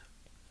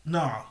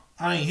 Nah,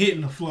 I ain't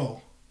hitting the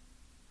floor.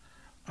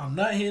 I'm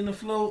not hitting the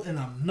floor and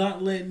I'm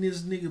not letting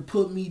this nigga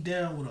put me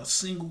down with a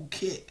single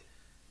kick.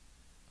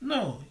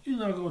 No, you're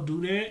not gonna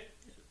do that.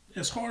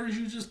 As hard as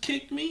you just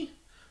kicked me?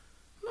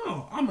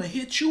 No, I'm gonna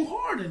hit you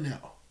harder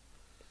now.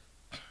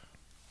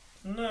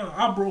 No,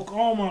 I broke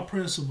all my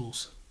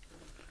principles.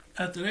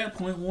 After that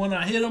point, when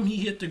I hit him, he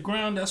hit the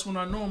ground. That's when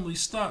I normally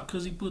stop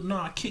because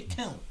I kicked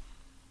him.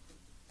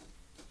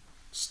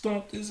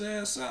 Stomped his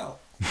ass out.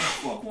 What the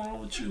fuck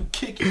wrong with you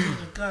kicking me in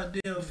the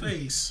goddamn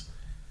face?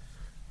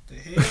 The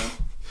hell?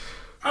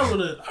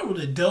 I would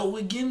have dealt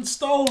with getting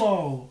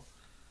stolen.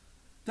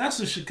 That's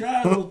a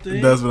Chicago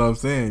thing. That's what I'm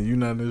saying. You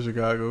not in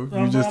Chicago. You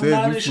I'm just not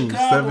said in you flew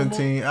Chicago,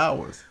 17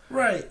 hours.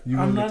 Right. You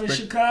I'm wouldn't not in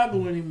expect-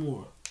 Chicago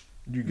anymore.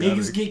 You got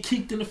Niggas it. get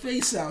kicked in the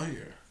face out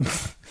here.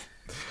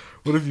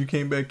 What if you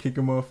came back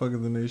kicking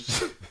motherfuckers in their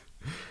shit?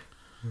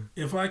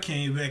 If I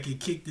came back and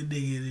kicked the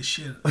nigga in this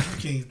shit, you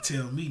can't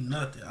tell me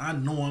nothing. I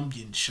know I'm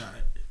getting shot.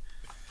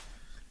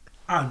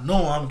 I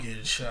know I'm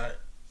getting shot.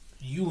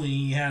 You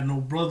ain't had no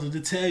brother to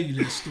tell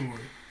you that story.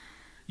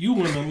 You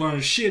wouldn't have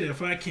learned shit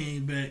if I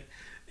came back.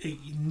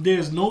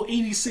 There's no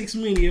 86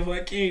 mini if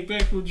I came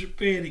back from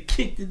Japan and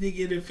kicked the nigga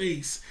in the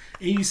face.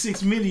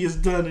 86 mini is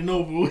done and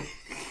over with.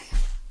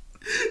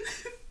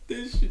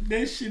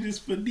 That shit is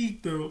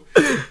finito.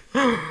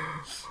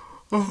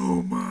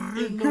 Oh my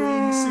Ain't no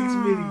god! 86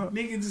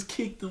 mini. Nigga just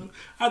kicked him.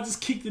 I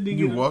just kicked the nigga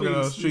You in the walking face.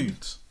 down the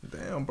streets.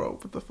 Damn, bro.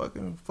 What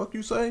the fuck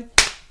you say?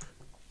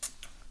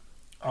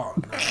 Oh,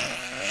 no.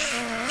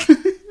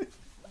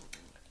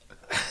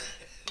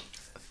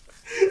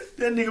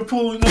 That nigga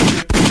pulling up.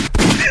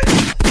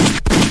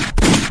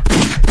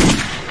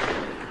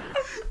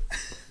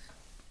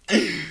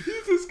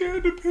 You just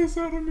scared the piss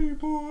out of me,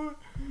 boy.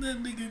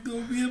 That nigga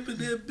gonna be up in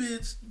that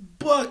bitch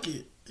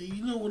bucket. And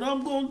you know what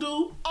I'm gonna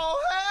do?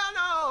 Oh, hell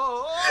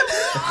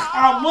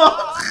I'm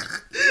up.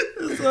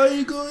 That's all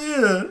you gonna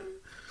hear.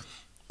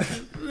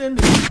 That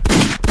nigga.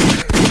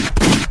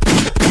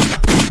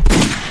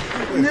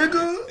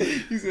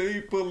 He said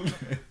he pulling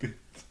that bitch.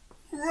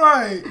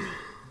 Right.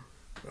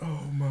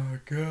 Oh my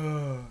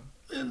god.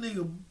 That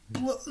nigga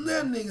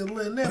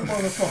letting that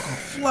motherfucker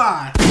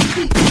fly.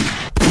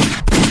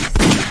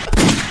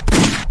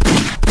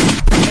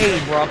 Hey,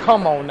 bro,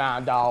 come on now,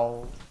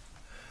 dog.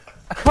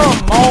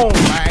 Come on,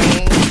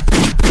 man.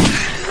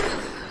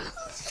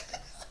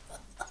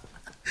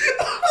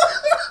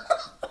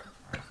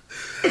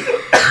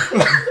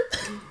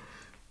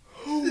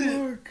 Oh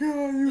my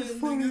god, you That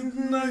funny as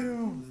nigga,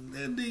 hell.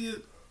 that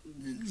nigga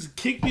just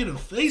kicked me in the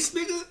face,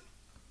 nigga.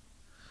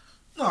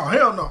 No,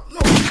 hell no.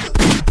 No.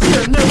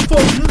 never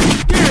fuck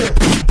nigga.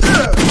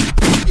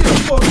 Yeah,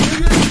 fuck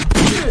nigga.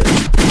 Yeah.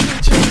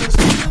 Bitch ass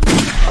nigga.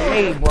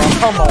 Hey, bro,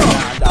 come on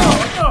now, dog.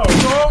 No,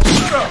 bro,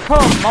 shut up.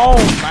 Come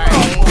on,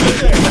 man.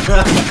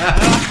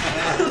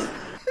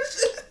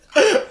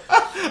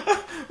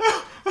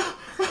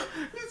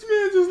 This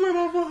man just let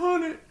off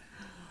 100.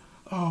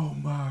 Oh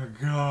my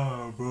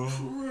god, bro.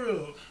 For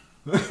real.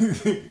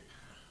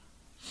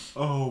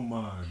 Oh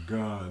my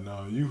god,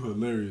 no, you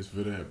hilarious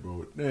for that,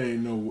 bro. There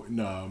ain't no,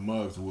 nah,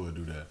 mugs would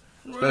do that.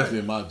 Especially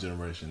in my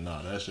generation.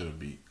 Nah, that should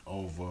be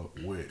over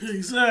with.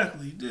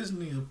 Exactly. This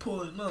nigga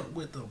pulling up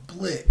with a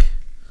blick.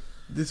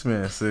 This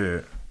man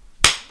said,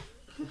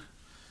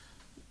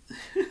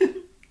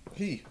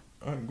 he,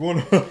 I ain't going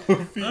up my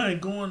feet. I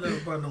ain't going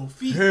up by no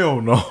feet.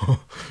 Hell no.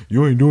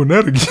 You ain't doing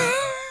that again.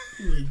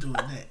 You ain't doing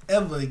that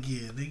ever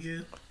again,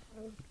 nigga.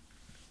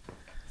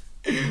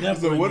 Never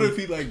So what again. if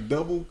he like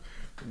double?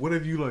 What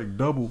if you like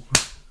double?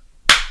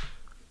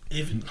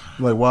 If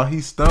Like while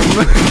he's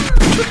stumbling?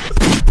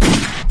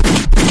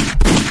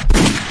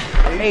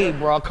 Hey,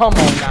 bro, come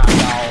on now,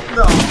 dog.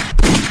 no,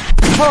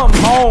 Come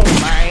on,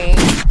 man.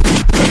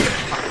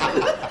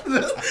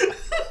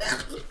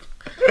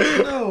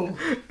 no,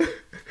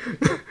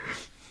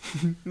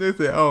 They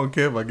said, I don't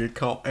care if I get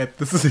caught at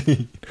the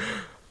scene.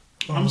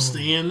 I'm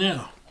staying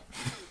now.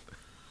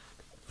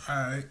 All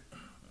right,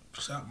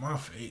 it's not my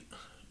fate.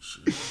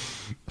 Shit.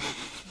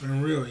 It's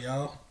been real,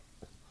 y'all.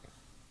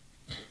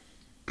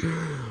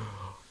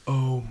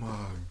 Oh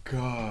my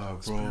god,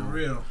 It's bro. been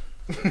real.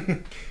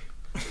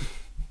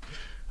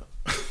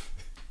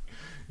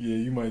 Yeah,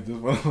 you might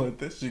just want to let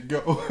that shit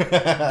go.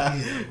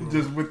 Yeah, bro.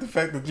 Just with the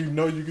fact that you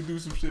know you can do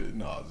some shit.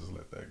 No, I'll just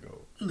let that go.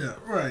 Yeah,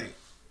 right.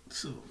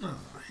 So no,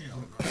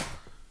 hell no.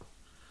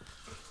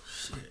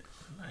 Shit,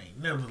 I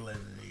ain't never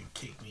letting a nigga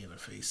kick me in the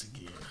face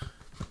again.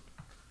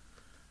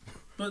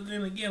 But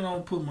then again, I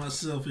don't put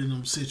myself in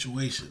them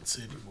situations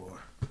anymore.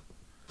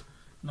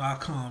 No, I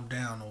calm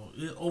down.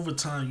 Over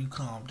time, you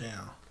calm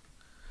down.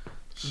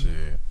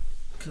 Shit.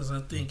 Because I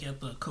think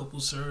after a couple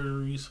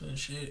surgeries and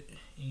shit,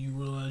 and you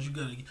realize you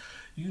gotta,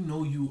 you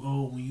know you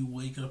old when you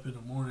wake up in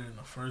the morning and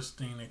the first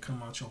thing that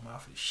come out your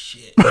mouth is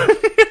shit.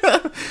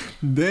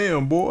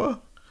 Damn, boy.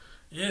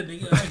 Yeah,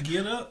 nigga, I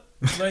get up.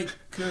 Like,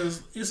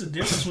 because it's a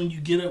difference when you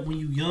get up when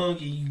you young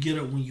and you get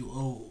up when you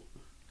old.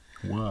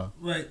 Wow.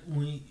 Like,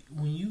 when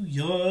you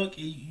young and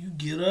you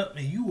get up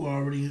and you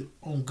already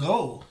on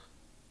go.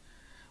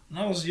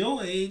 When I was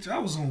your age, I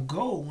was on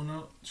go when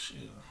I... Shit.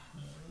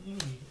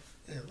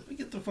 Yeah, let me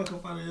get the fuck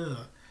up out of here.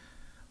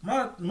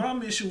 My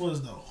mission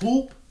was to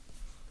hoop.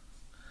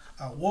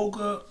 I woke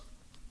up,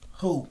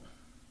 hoop.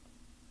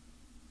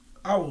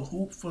 I would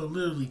hoop for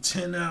literally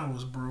 10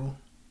 hours, bro.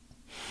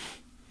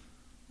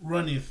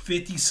 Running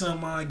 50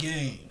 some odd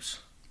games.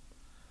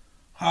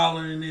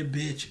 Hollering at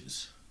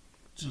bitches.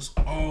 Just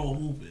all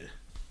hooping.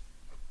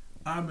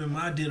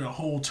 I did a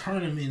whole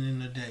tournament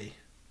in a day.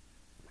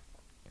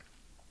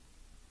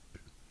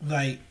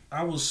 Like,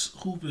 I was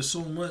hooping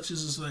so much,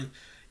 it's just like,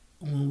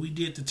 when we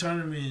did the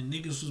tournament,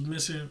 niggas was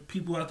missing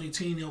people out their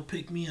team, they'll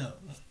pick me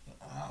up.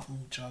 I'll hoop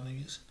with y'all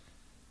niggas.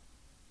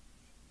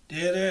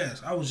 Dead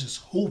ass. I was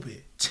just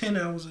hooping 10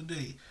 hours a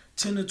day.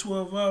 10 to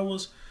 12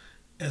 hours.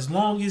 As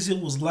long as it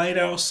was light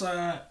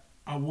outside,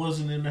 I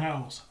wasn't in the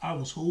house. I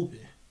was hooping.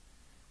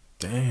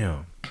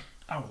 Damn.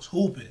 I was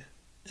hooping.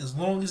 As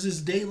long as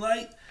it's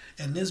daylight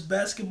and this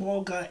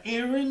basketball got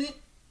air in it.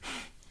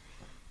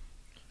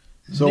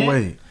 So then-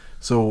 wait.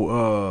 So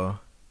oh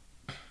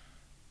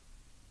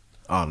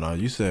no,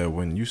 you said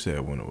when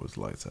it was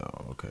lights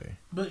out. Okay.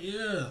 But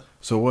yeah.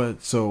 So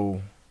what?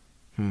 So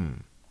I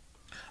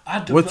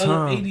What developed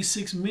time?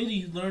 86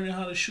 midi learning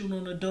how to shoot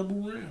on a double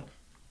rim.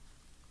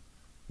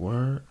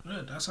 word?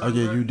 Yeah, that's how Oh I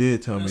yeah, learned, you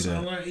did tell me that's how I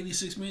that. learned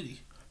 86 midi.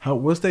 How?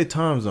 What's their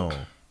time zone?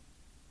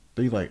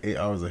 They like 8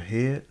 hours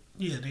ahead.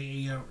 Yeah,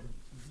 yeah.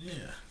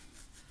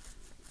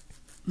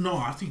 No,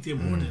 I think they're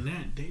more than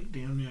that. They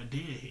damn near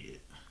dead ahead.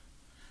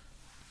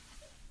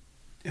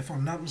 If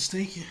I'm not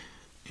mistaken.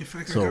 In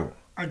fact, So-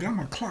 I got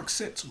my clock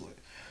set to it.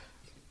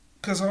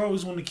 Because I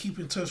always want to keep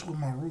in touch with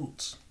my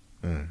roots.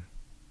 Mm.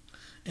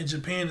 And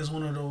Japan is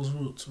one of those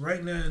roots.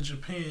 Right now in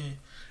Japan,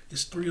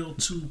 it's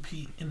 3:02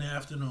 p.m. in the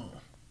afternoon.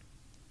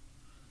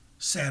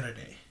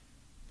 Saturday.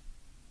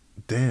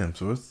 Damn.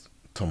 So it's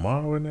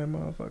tomorrow in that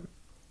motherfucker.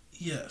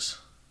 Yes.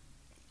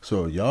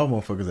 So y'all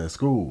motherfuckers at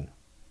school.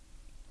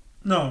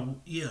 No,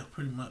 yeah,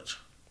 pretty much.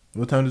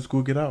 What time does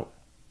school get out?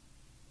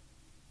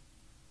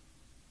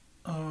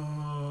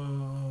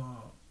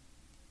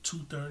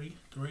 2:30,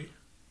 3,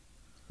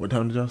 What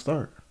time did y'all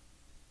start?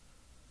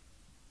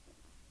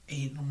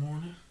 8 in the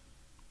morning.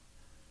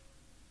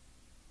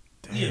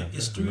 Damn, Yeah,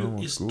 it's that's 3.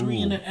 normal It's school.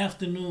 3 in the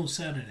afternoon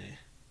Saturday,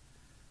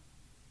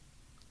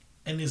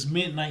 and it's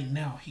midnight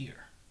now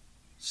here.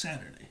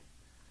 Saturday.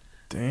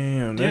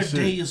 Damn, Their that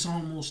day shit. is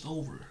almost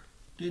over.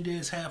 Their day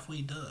is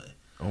halfway done.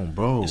 Oh,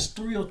 bro. It's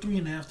 3:03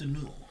 in the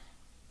afternoon.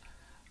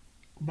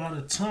 By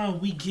the time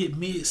we get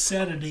mid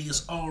Saturday,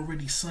 it's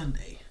already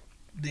Sunday.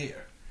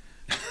 There.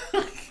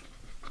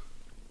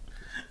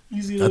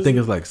 You see what I I'm think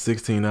it's like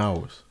 16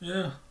 hours.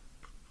 Yeah.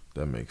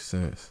 That makes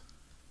sense.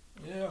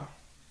 Yeah.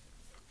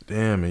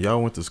 Damn, and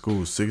y'all went to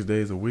school 6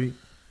 days a week?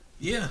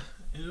 Yeah.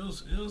 It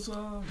was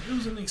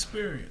an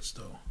experience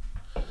though.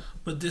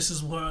 But this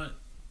is what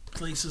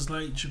places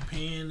like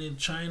Japan and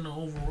China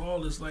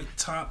overall is like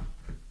top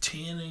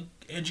 10 in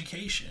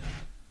education.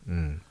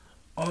 Mm.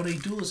 All they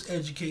do is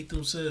educate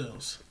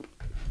themselves.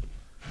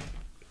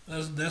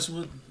 That's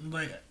what,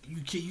 like,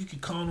 you can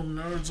call them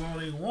nerds all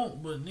they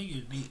want, but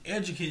nigga, they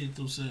educated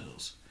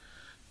themselves.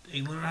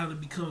 They learn how to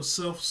become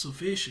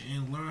self-sufficient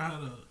and learn how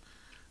to,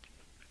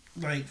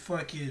 like,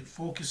 fucking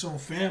focus on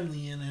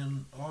family and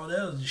then all that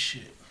other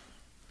shit.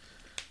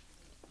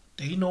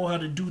 They know how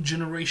to do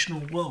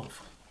generational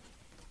wealth.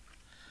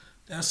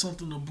 That's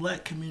something the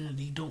black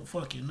community don't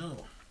fucking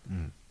know.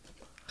 Mm.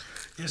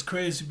 It's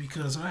crazy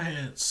because I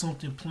had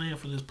something planned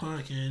for this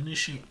podcast and this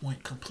shit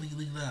went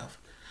completely left.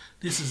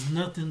 This is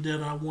nothing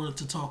that I wanted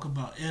to talk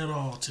about at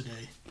all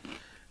today.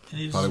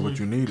 And it Probably what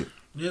you needed.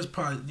 This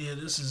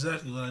is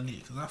exactly what I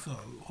need because I feel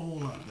a whole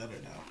lot better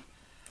now.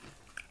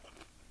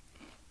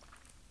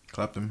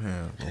 Clap them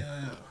hands, bro.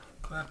 Yeah.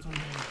 Clap them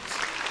hands.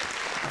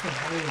 I feel a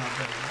whole lot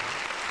better now.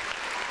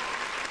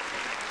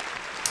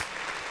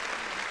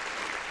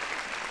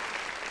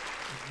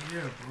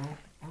 Yeah, bro.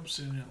 I'm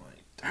sitting there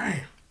like,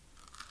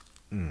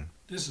 damn.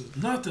 This is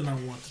nothing I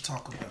want to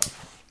talk about.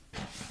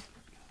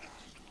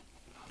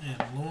 And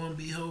lo and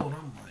behold,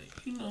 I'm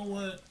like, you know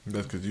what?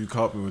 That's because you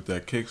caught me with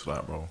that kick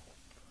slap, bro.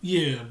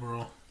 Yeah,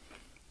 bro.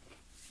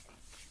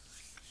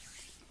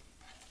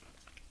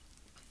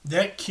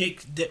 That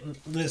kick,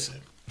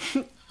 listen,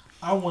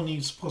 I wasn't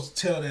even supposed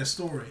to tell that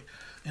story.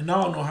 And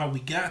I don't know how we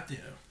got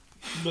there.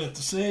 But at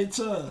the same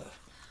time,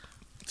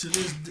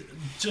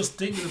 just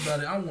thinking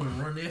about it, I want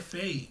to run that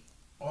fade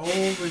all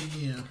over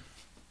again.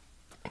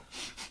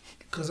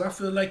 Because I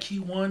feel like he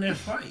won that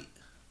fight.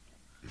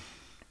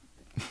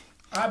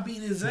 I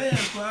beat his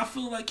ass, but I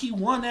feel like he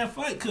won that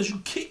fight because you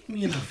kicked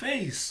me in the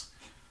face.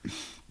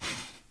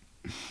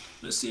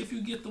 Let's see if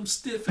you get them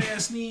stiff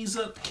ass knees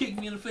up, kick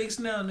me in the face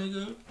now,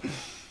 nigga.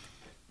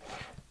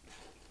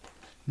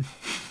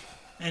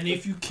 And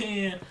if you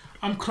can,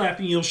 I'm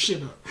clapping your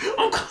shit up.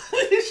 I'm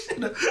clapping your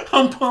shit up.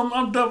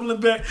 I'm doubling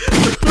back.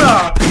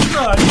 Nah,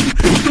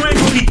 you ain't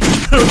gonna be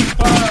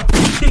 35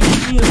 kicking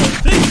me in the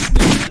face,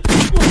 nigga.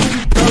 You ain't gonna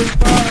be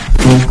 35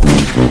 kicking me in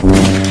the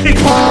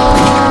face.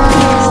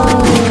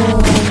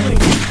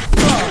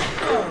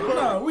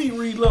 Nah, we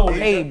reloading.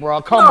 Hey,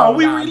 bro, come on. No,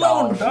 we now,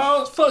 reloading,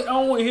 dog. dog. Fuck, I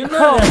don't want to hear none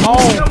Come of that.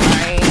 on,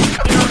 man.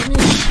 Air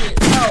this shit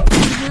out,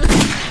 nigga.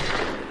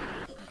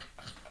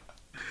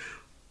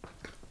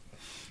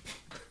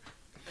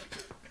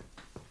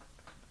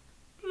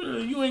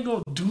 You ain't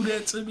gonna do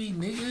that to me,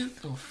 nigga.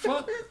 The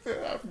fuck?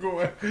 I'm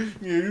going,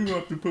 yeah, you gonna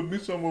have to put me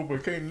somewhere,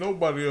 but can't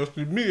nobody else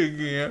see me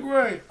again.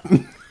 Right.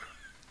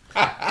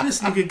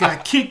 This nigga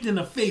got kicked in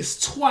the face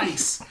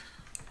twice.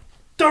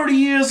 30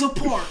 years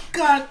apart.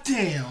 God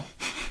damn.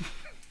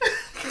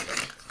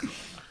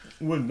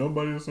 Wouldn't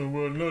nobody else in the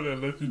world know that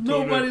unless you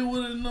told Nobody that.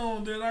 would have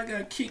known that I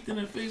got kicked in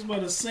the face by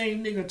the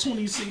same nigga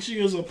 26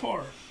 years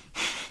apart.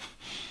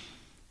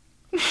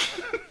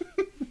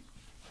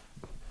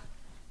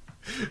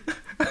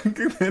 You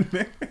gonna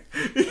be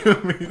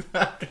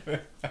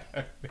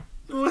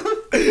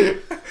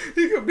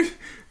he gonna be,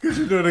 cause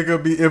you know they're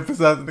gonna be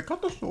emphasizing the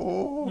cut the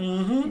show.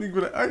 Mm-hmm.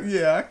 Like,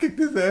 I kicked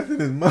his ass in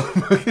his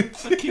motherfucking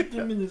shit. I kicked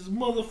him in his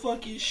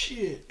motherfucking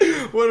shit.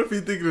 What if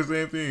he thinking the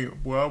same thing?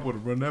 Boy, I would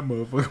have run that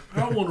motherfucker.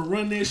 I want to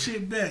run that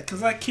shit back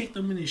because I kicked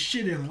him in his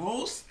shit and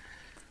lost.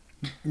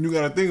 You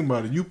gotta think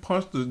about it. You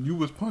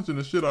was punching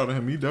the shit out of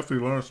him. He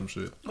definitely learned some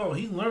shit. Oh,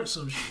 he learned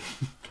some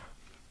shit.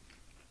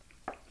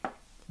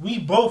 We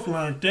both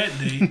learned that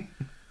day.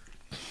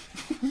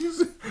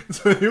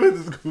 So he went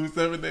to school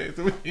 7 days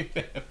a week.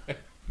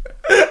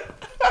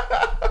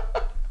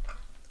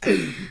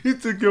 He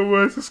took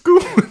your ass to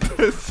school with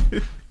that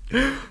shit.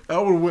 I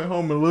would have went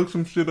home and looked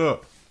some shit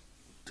up.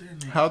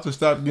 How to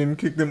stop getting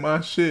kicked in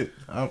my shit.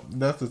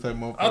 That's the type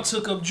of. I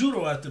took up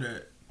judo after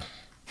that.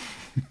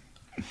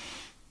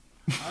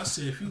 I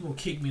said, if you gonna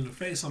kick me in the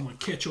face, I'm gonna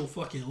catch your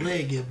fucking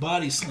leg and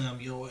body slam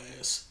your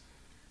ass.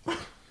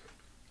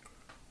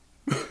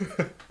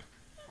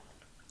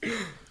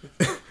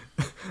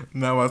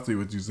 Now I see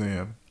what you're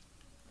saying.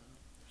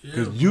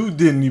 Because Yeah. you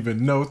didn't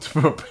even know to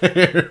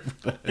prepare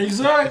for that.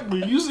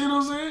 Exactly. You see what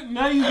I'm saying?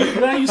 Now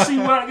you see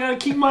why I gotta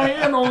keep my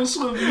hand on the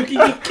swivel. You can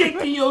get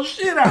kicked in your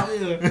shit out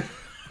here.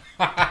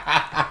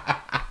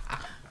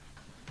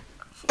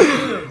 For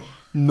real.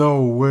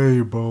 No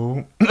way,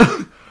 bro.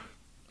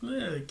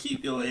 Yeah,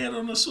 keep your hand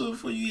on the swivel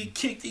before you get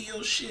kicked in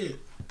your shit.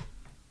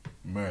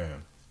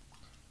 Man.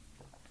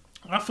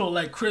 I felt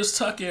like Chris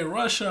Tucker at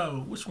Rush Hour.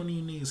 Which one of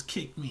you niggas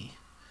kicked me?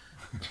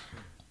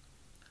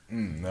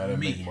 Now that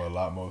Me. makes a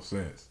lot more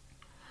sense.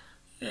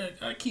 Yeah,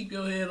 I keep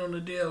your head on the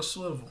damn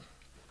swivel.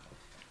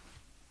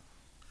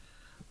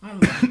 I'm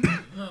like,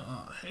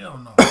 hell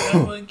no.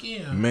 Never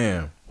again.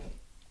 Man.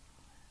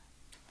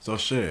 So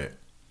shit.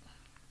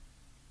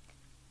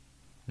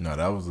 No,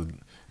 that was a.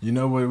 You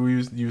know what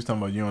you was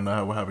talking about? You don't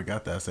know how we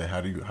got that. I said,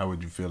 how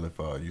would you feel if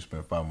you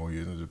spent 5 more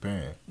years in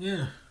Japan?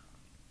 Yeah.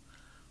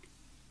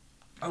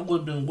 I would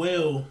have been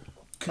well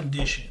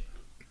conditioned.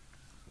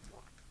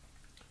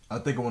 I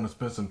think I want to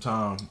spend some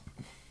time.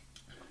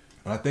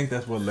 And I think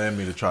that's what led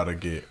me to try to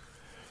get,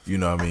 you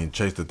know what I mean,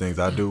 chase the things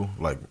I do.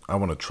 Like, I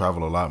want to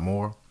travel a lot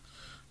more.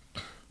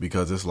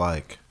 Because it's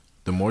like,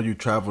 the more you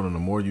travel and the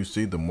more you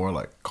see, the more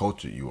like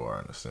cultured you are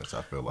in a sense,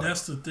 I feel like.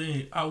 That's the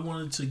thing. I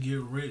wanted to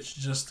get rich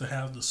just to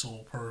have the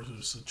sole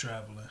purpose of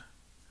traveling.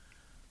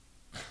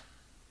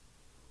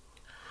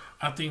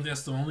 I think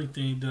that's the only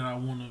thing that I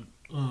want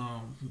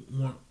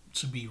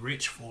to be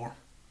rich for.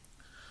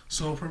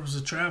 Sole purpose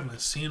of traveling,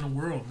 seeing the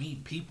world,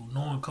 meeting people,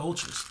 knowing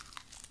cultures.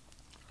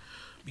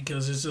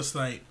 Because it's just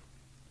like,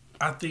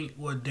 I think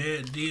what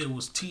Dad did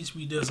was teach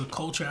me there's a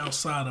culture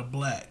outside of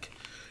black.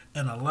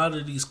 And a lot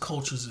of these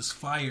cultures is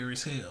fire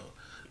as hell.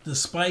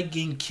 Despite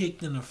getting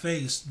kicked in the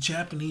face,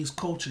 Japanese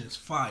culture is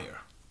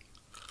fire.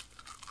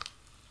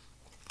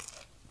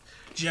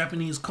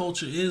 Japanese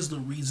culture is the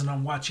reason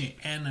I'm watching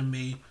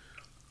anime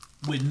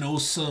with no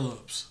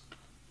subs.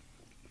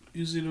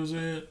 You see what I'm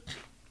saying?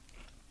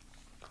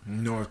 You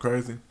know what's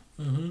crazy?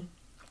 Mm-hmm.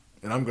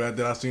 And I'm glad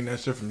that I seen that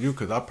shit from you,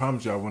 because I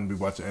promise you I wouldn't be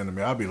watching anime.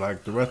 I'd be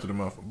like the rest of the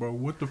motherfuckers, bro,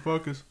 what the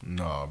fuck is...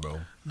 Nah, bro.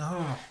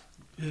 No.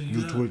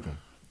 You tweaking.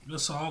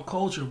 It's all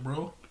culture,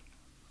 bro.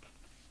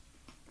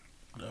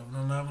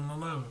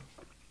 11-11-11.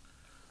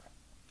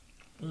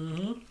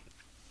 Mm-hmm.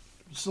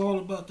 It's all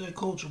about that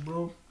culture,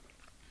 bro.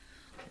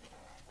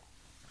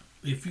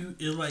 You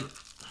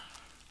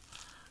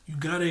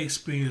gotta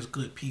experience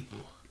good people.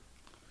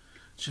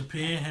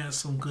 Japan has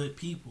some good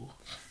people.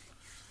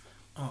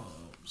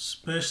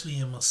 Especially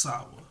in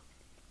Misawa.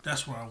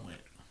 That's where I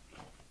went.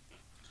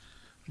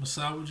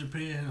 Misawa,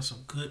 Japan has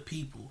some good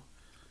people.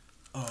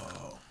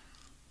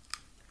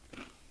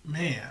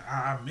 Man,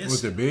 I miss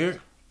Was it big?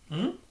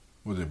 Hmm?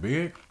 Was it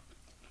big?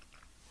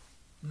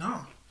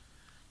 No.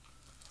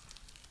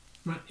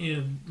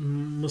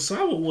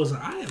 Misawa was an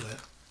island.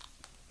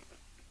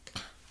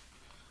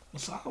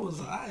 Misawa was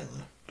an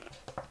island.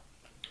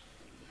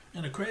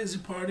 And the crazy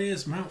part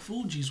is Mount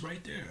Fuji's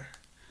right there.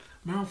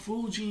 Mount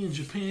Fuji in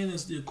Japan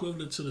is the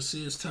equivalent to the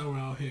Sears Tower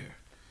out here.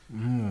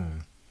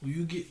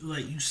 You get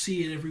you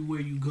see it everywhere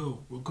you go,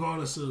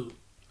 regardless of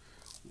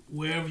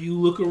wherever you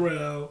look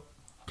around.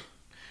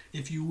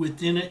 If you're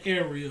within an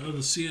area of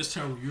the Sears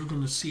Tower, you're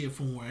gonna see it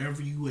from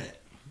wherever you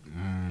at.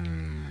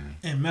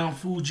 And Mount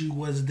Fuji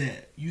was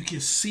that. You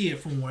can see it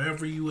from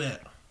wherever you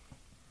at.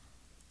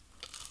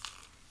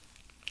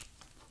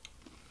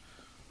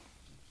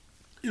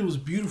 It was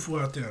beautiful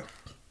out there.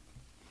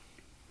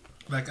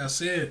 Like I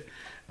said,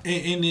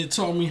 and it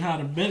taught me how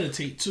to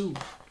meditate too.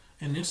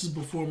 And this is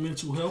before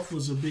mental health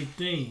was a big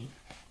thing.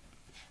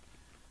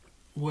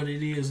 What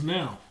it is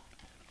now.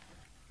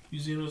 You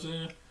see what I'm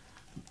saying?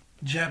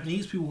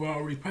 Japanese people were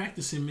already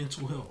practicing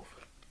mental health.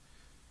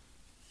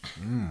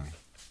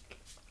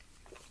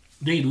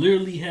 They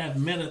literally have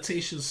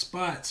meditation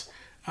spots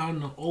out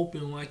in the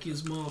open like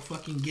it's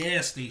motherfucking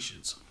gas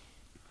stations.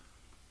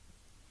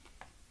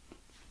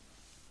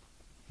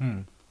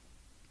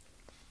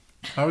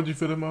 How would you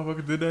feel if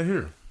motherfuckers did that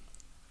here?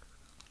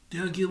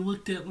 They'll get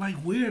looked at like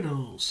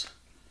weirdos.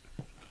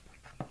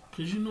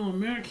 Because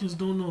Americans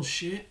don't know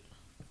shit.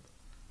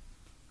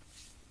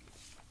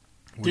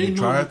 Would you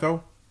try it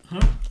though?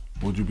 Huh?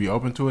 Would you be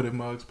open to it if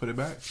mugs put it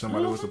back?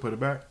 Somebody was to put it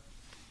back?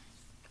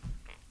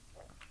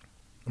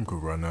 I'm cool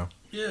right now.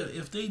 Yeah,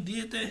 if they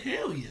did that,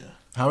 hell yeah.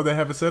 How would they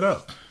have it set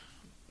up?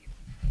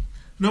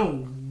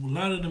 No, a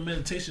lot of the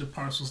meditation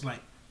parks was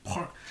like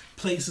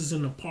places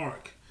in the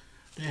park.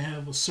 They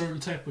have a certain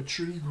type of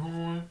tree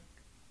growing.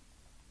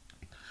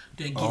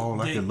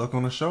 It look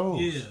on the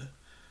shows.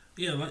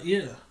 Yeah.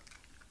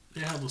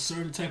 They have a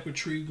certain type of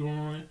tree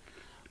growing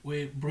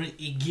where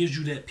it gives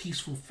you that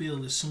peaceful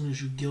feel as soon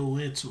as you go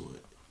into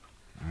it.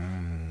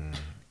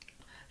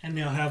 And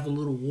they'll have a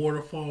little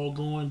waterfall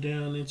going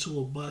down into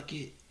a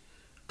bucket,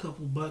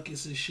 couple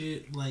buckets and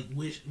shit, like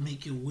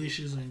make your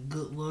wishes and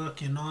good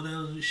luck and all that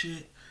other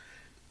shit.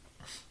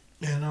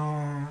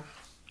 And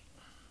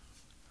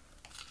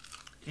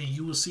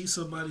you will see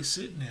somebody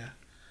sitting there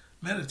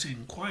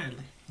meditating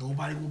quietly.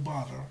 Nobody will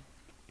bother them.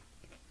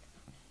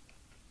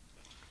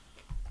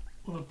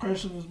 When a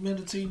person is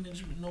meditating,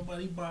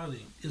 nobody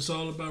bothering. It's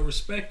all about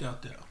respect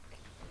out there.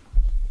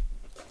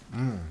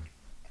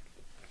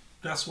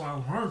 That's why I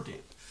learned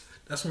it.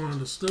 That's why I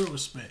understood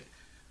respect.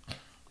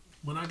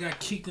 When I got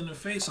kicked in the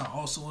face, I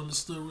also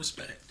understood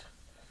respect.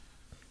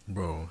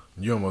 Bro,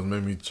 you almost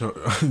made me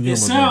choke. It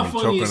sounds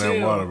funny as on that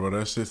hell. water, bro.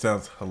 That shit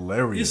sounds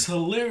hilarious. It's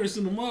hilarious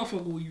in the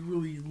motherfucker when you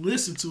really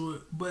listen to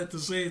it, but at the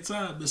same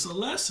time, it's a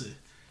lesson.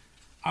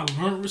 I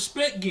learned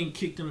respect getting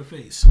kicked in the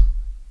face.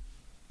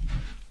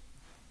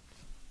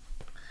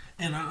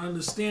 And I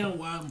understand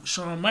why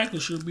Shawn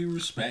Michaels should be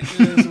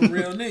respected as a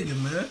real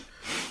nigga, man.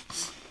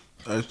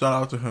 Hey, shout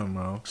out to him,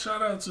 man.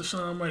 Shout out to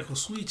Shawn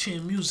Michaels. Sweet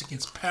Chin music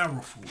is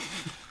powerful.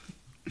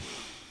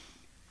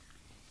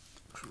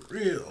 For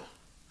real.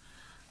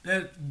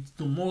 That's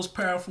the most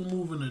powerful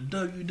move in the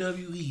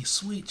WWE.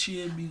 Sweet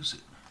Chin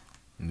music.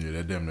 Yeah,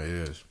 that damn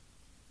near is.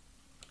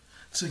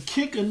 to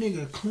kick a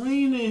nigga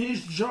clean in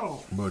his jaw.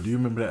 Bro, do you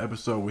remember that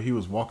episode where he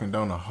was walking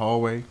down the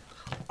hallway?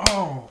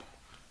 Oh,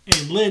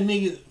 and let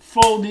niggas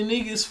folding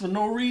niggas for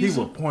no He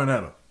reason. would point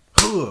at him.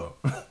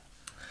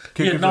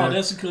 Yeah, no,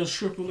 that's because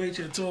Triple H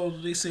had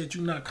told they said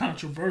you're not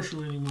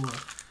controversial anymore.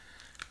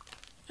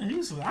 And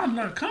he said, I'm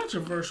not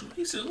controversial.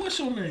 He said, what's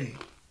your name?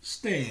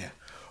 Stan.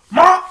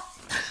 Ma!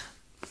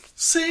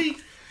 See,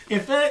 in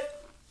fact,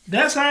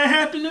 that's how it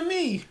happened to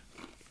me.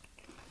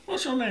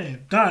 What's your name?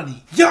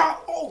 Donnie. Yeah,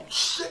 oh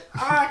shit.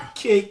 I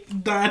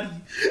kicked Donnie.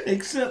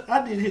 Except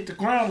I didn't hit the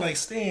ground like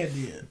Stan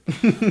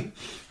did.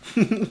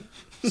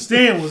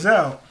 Stan was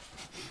out.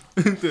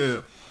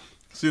 Yeah.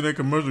 See that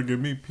commercial give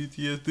me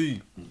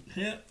PTSD.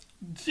 Yeah.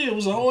 Shit, it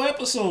was a whole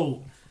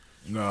episode.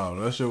 No,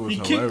 that shit was He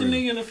hilarious. kicked the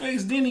nigga in the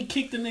face. Then he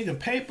kicked the nigga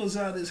papers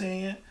out his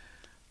hand.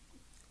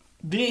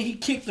 Then he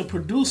kicked the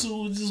producer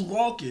who was just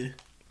walking.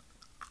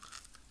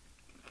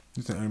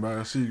 You think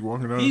anybody see you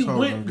walking down He this hall?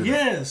 went,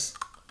 yes.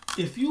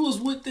 If you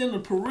was within the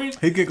perimeter,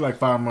 He kicked like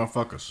 5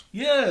 motherfuckers.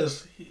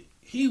 yes.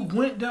 He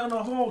went down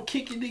the hall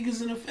kicking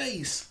niggas in the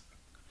face.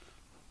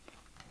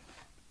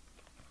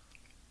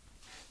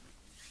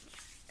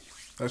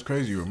 That's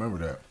crazy. You remember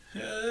that?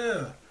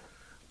 Yeah.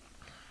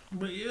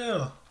 But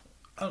yeah.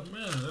 Oh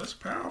man, that's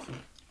powerful.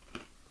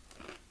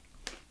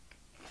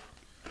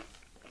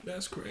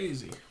 That's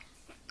crazy.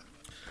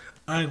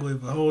 I ain't going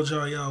to hold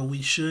y'all.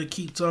 We should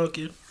keep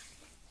talking.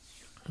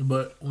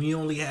 But we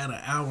only had an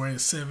hour and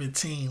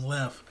 17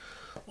 left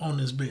on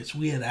this bitch.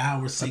 We had an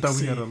hour 16. I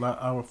thought we had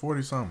hour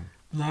 40 something.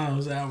 No, it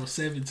was hour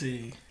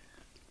 17.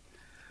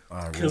 All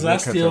right, Because we'll I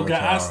catch up still with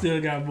got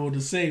y'all. more to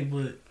say,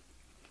 but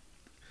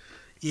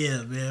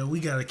yeah, man, we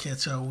gotta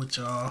catch up with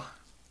y'all.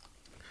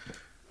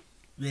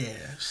 Yeah,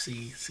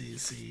 see.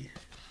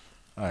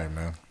 All right,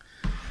 man.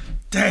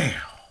 Damn.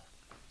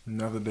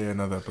 Another day,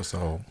 another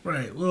episode.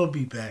 Right, we'll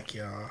be back,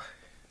 y'all.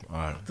 All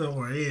right. Don't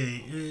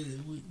worry,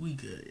 we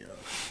good, y'all.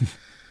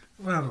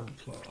 Round of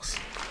applause.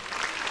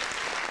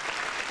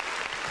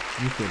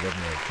 You said that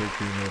man kicked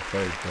you in your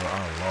face, bro. I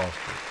lost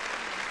it.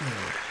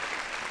 Yeah.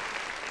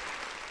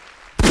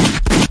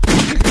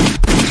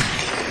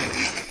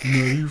 You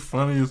know, you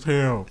funny as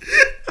hell.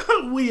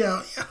 We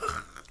out, y'all.